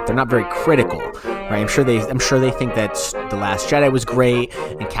is great. They're not very critical, right? I'm sure they think that The Last Jedi was great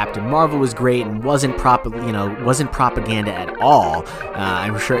and Captain Marvel was great and wasn't propaganda at all.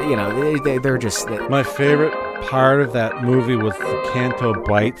 I'm sure they're just. My favorite part of that movie was the Canto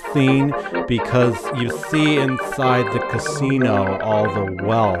Bight scene, because you see inside the casino all the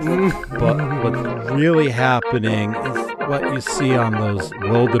wealth, but what's really happening is what you see on those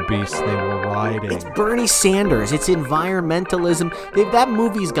wildebeests they were riding. It's Bernie Sanders. It's environmentalism. That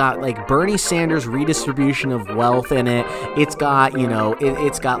movie's got like Bernie Sanders redistribution of wealth in it. It's got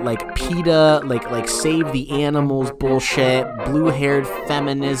it's got like PETA, like save the animals bullshit, blue-haired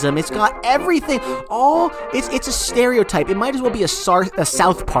feminism. It's got everything. It's a stereotype. It might as well be a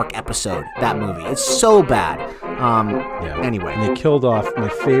South Park episode, that movie. It's so bad. Anyway. And they killed off my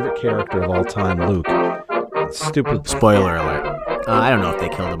favorite character of all time, Luke. Stupid. Spoiler alert. I don't know if they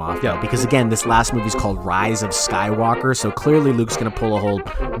killed him off, though, because, again, this last movie's called Rise of Skywalker, so clearly Luke's going to pull a whole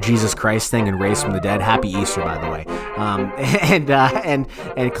Jesus Christ thing and raise from the dead. Happy Easter, by the way.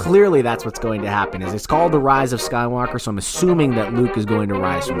 And clearly that's what's going to happen. Is it's called The Rise of Skywalker, so I'm assuming that Luke is going to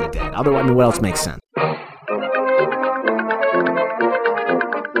rise from the dead. Otherwise, what else makes sense?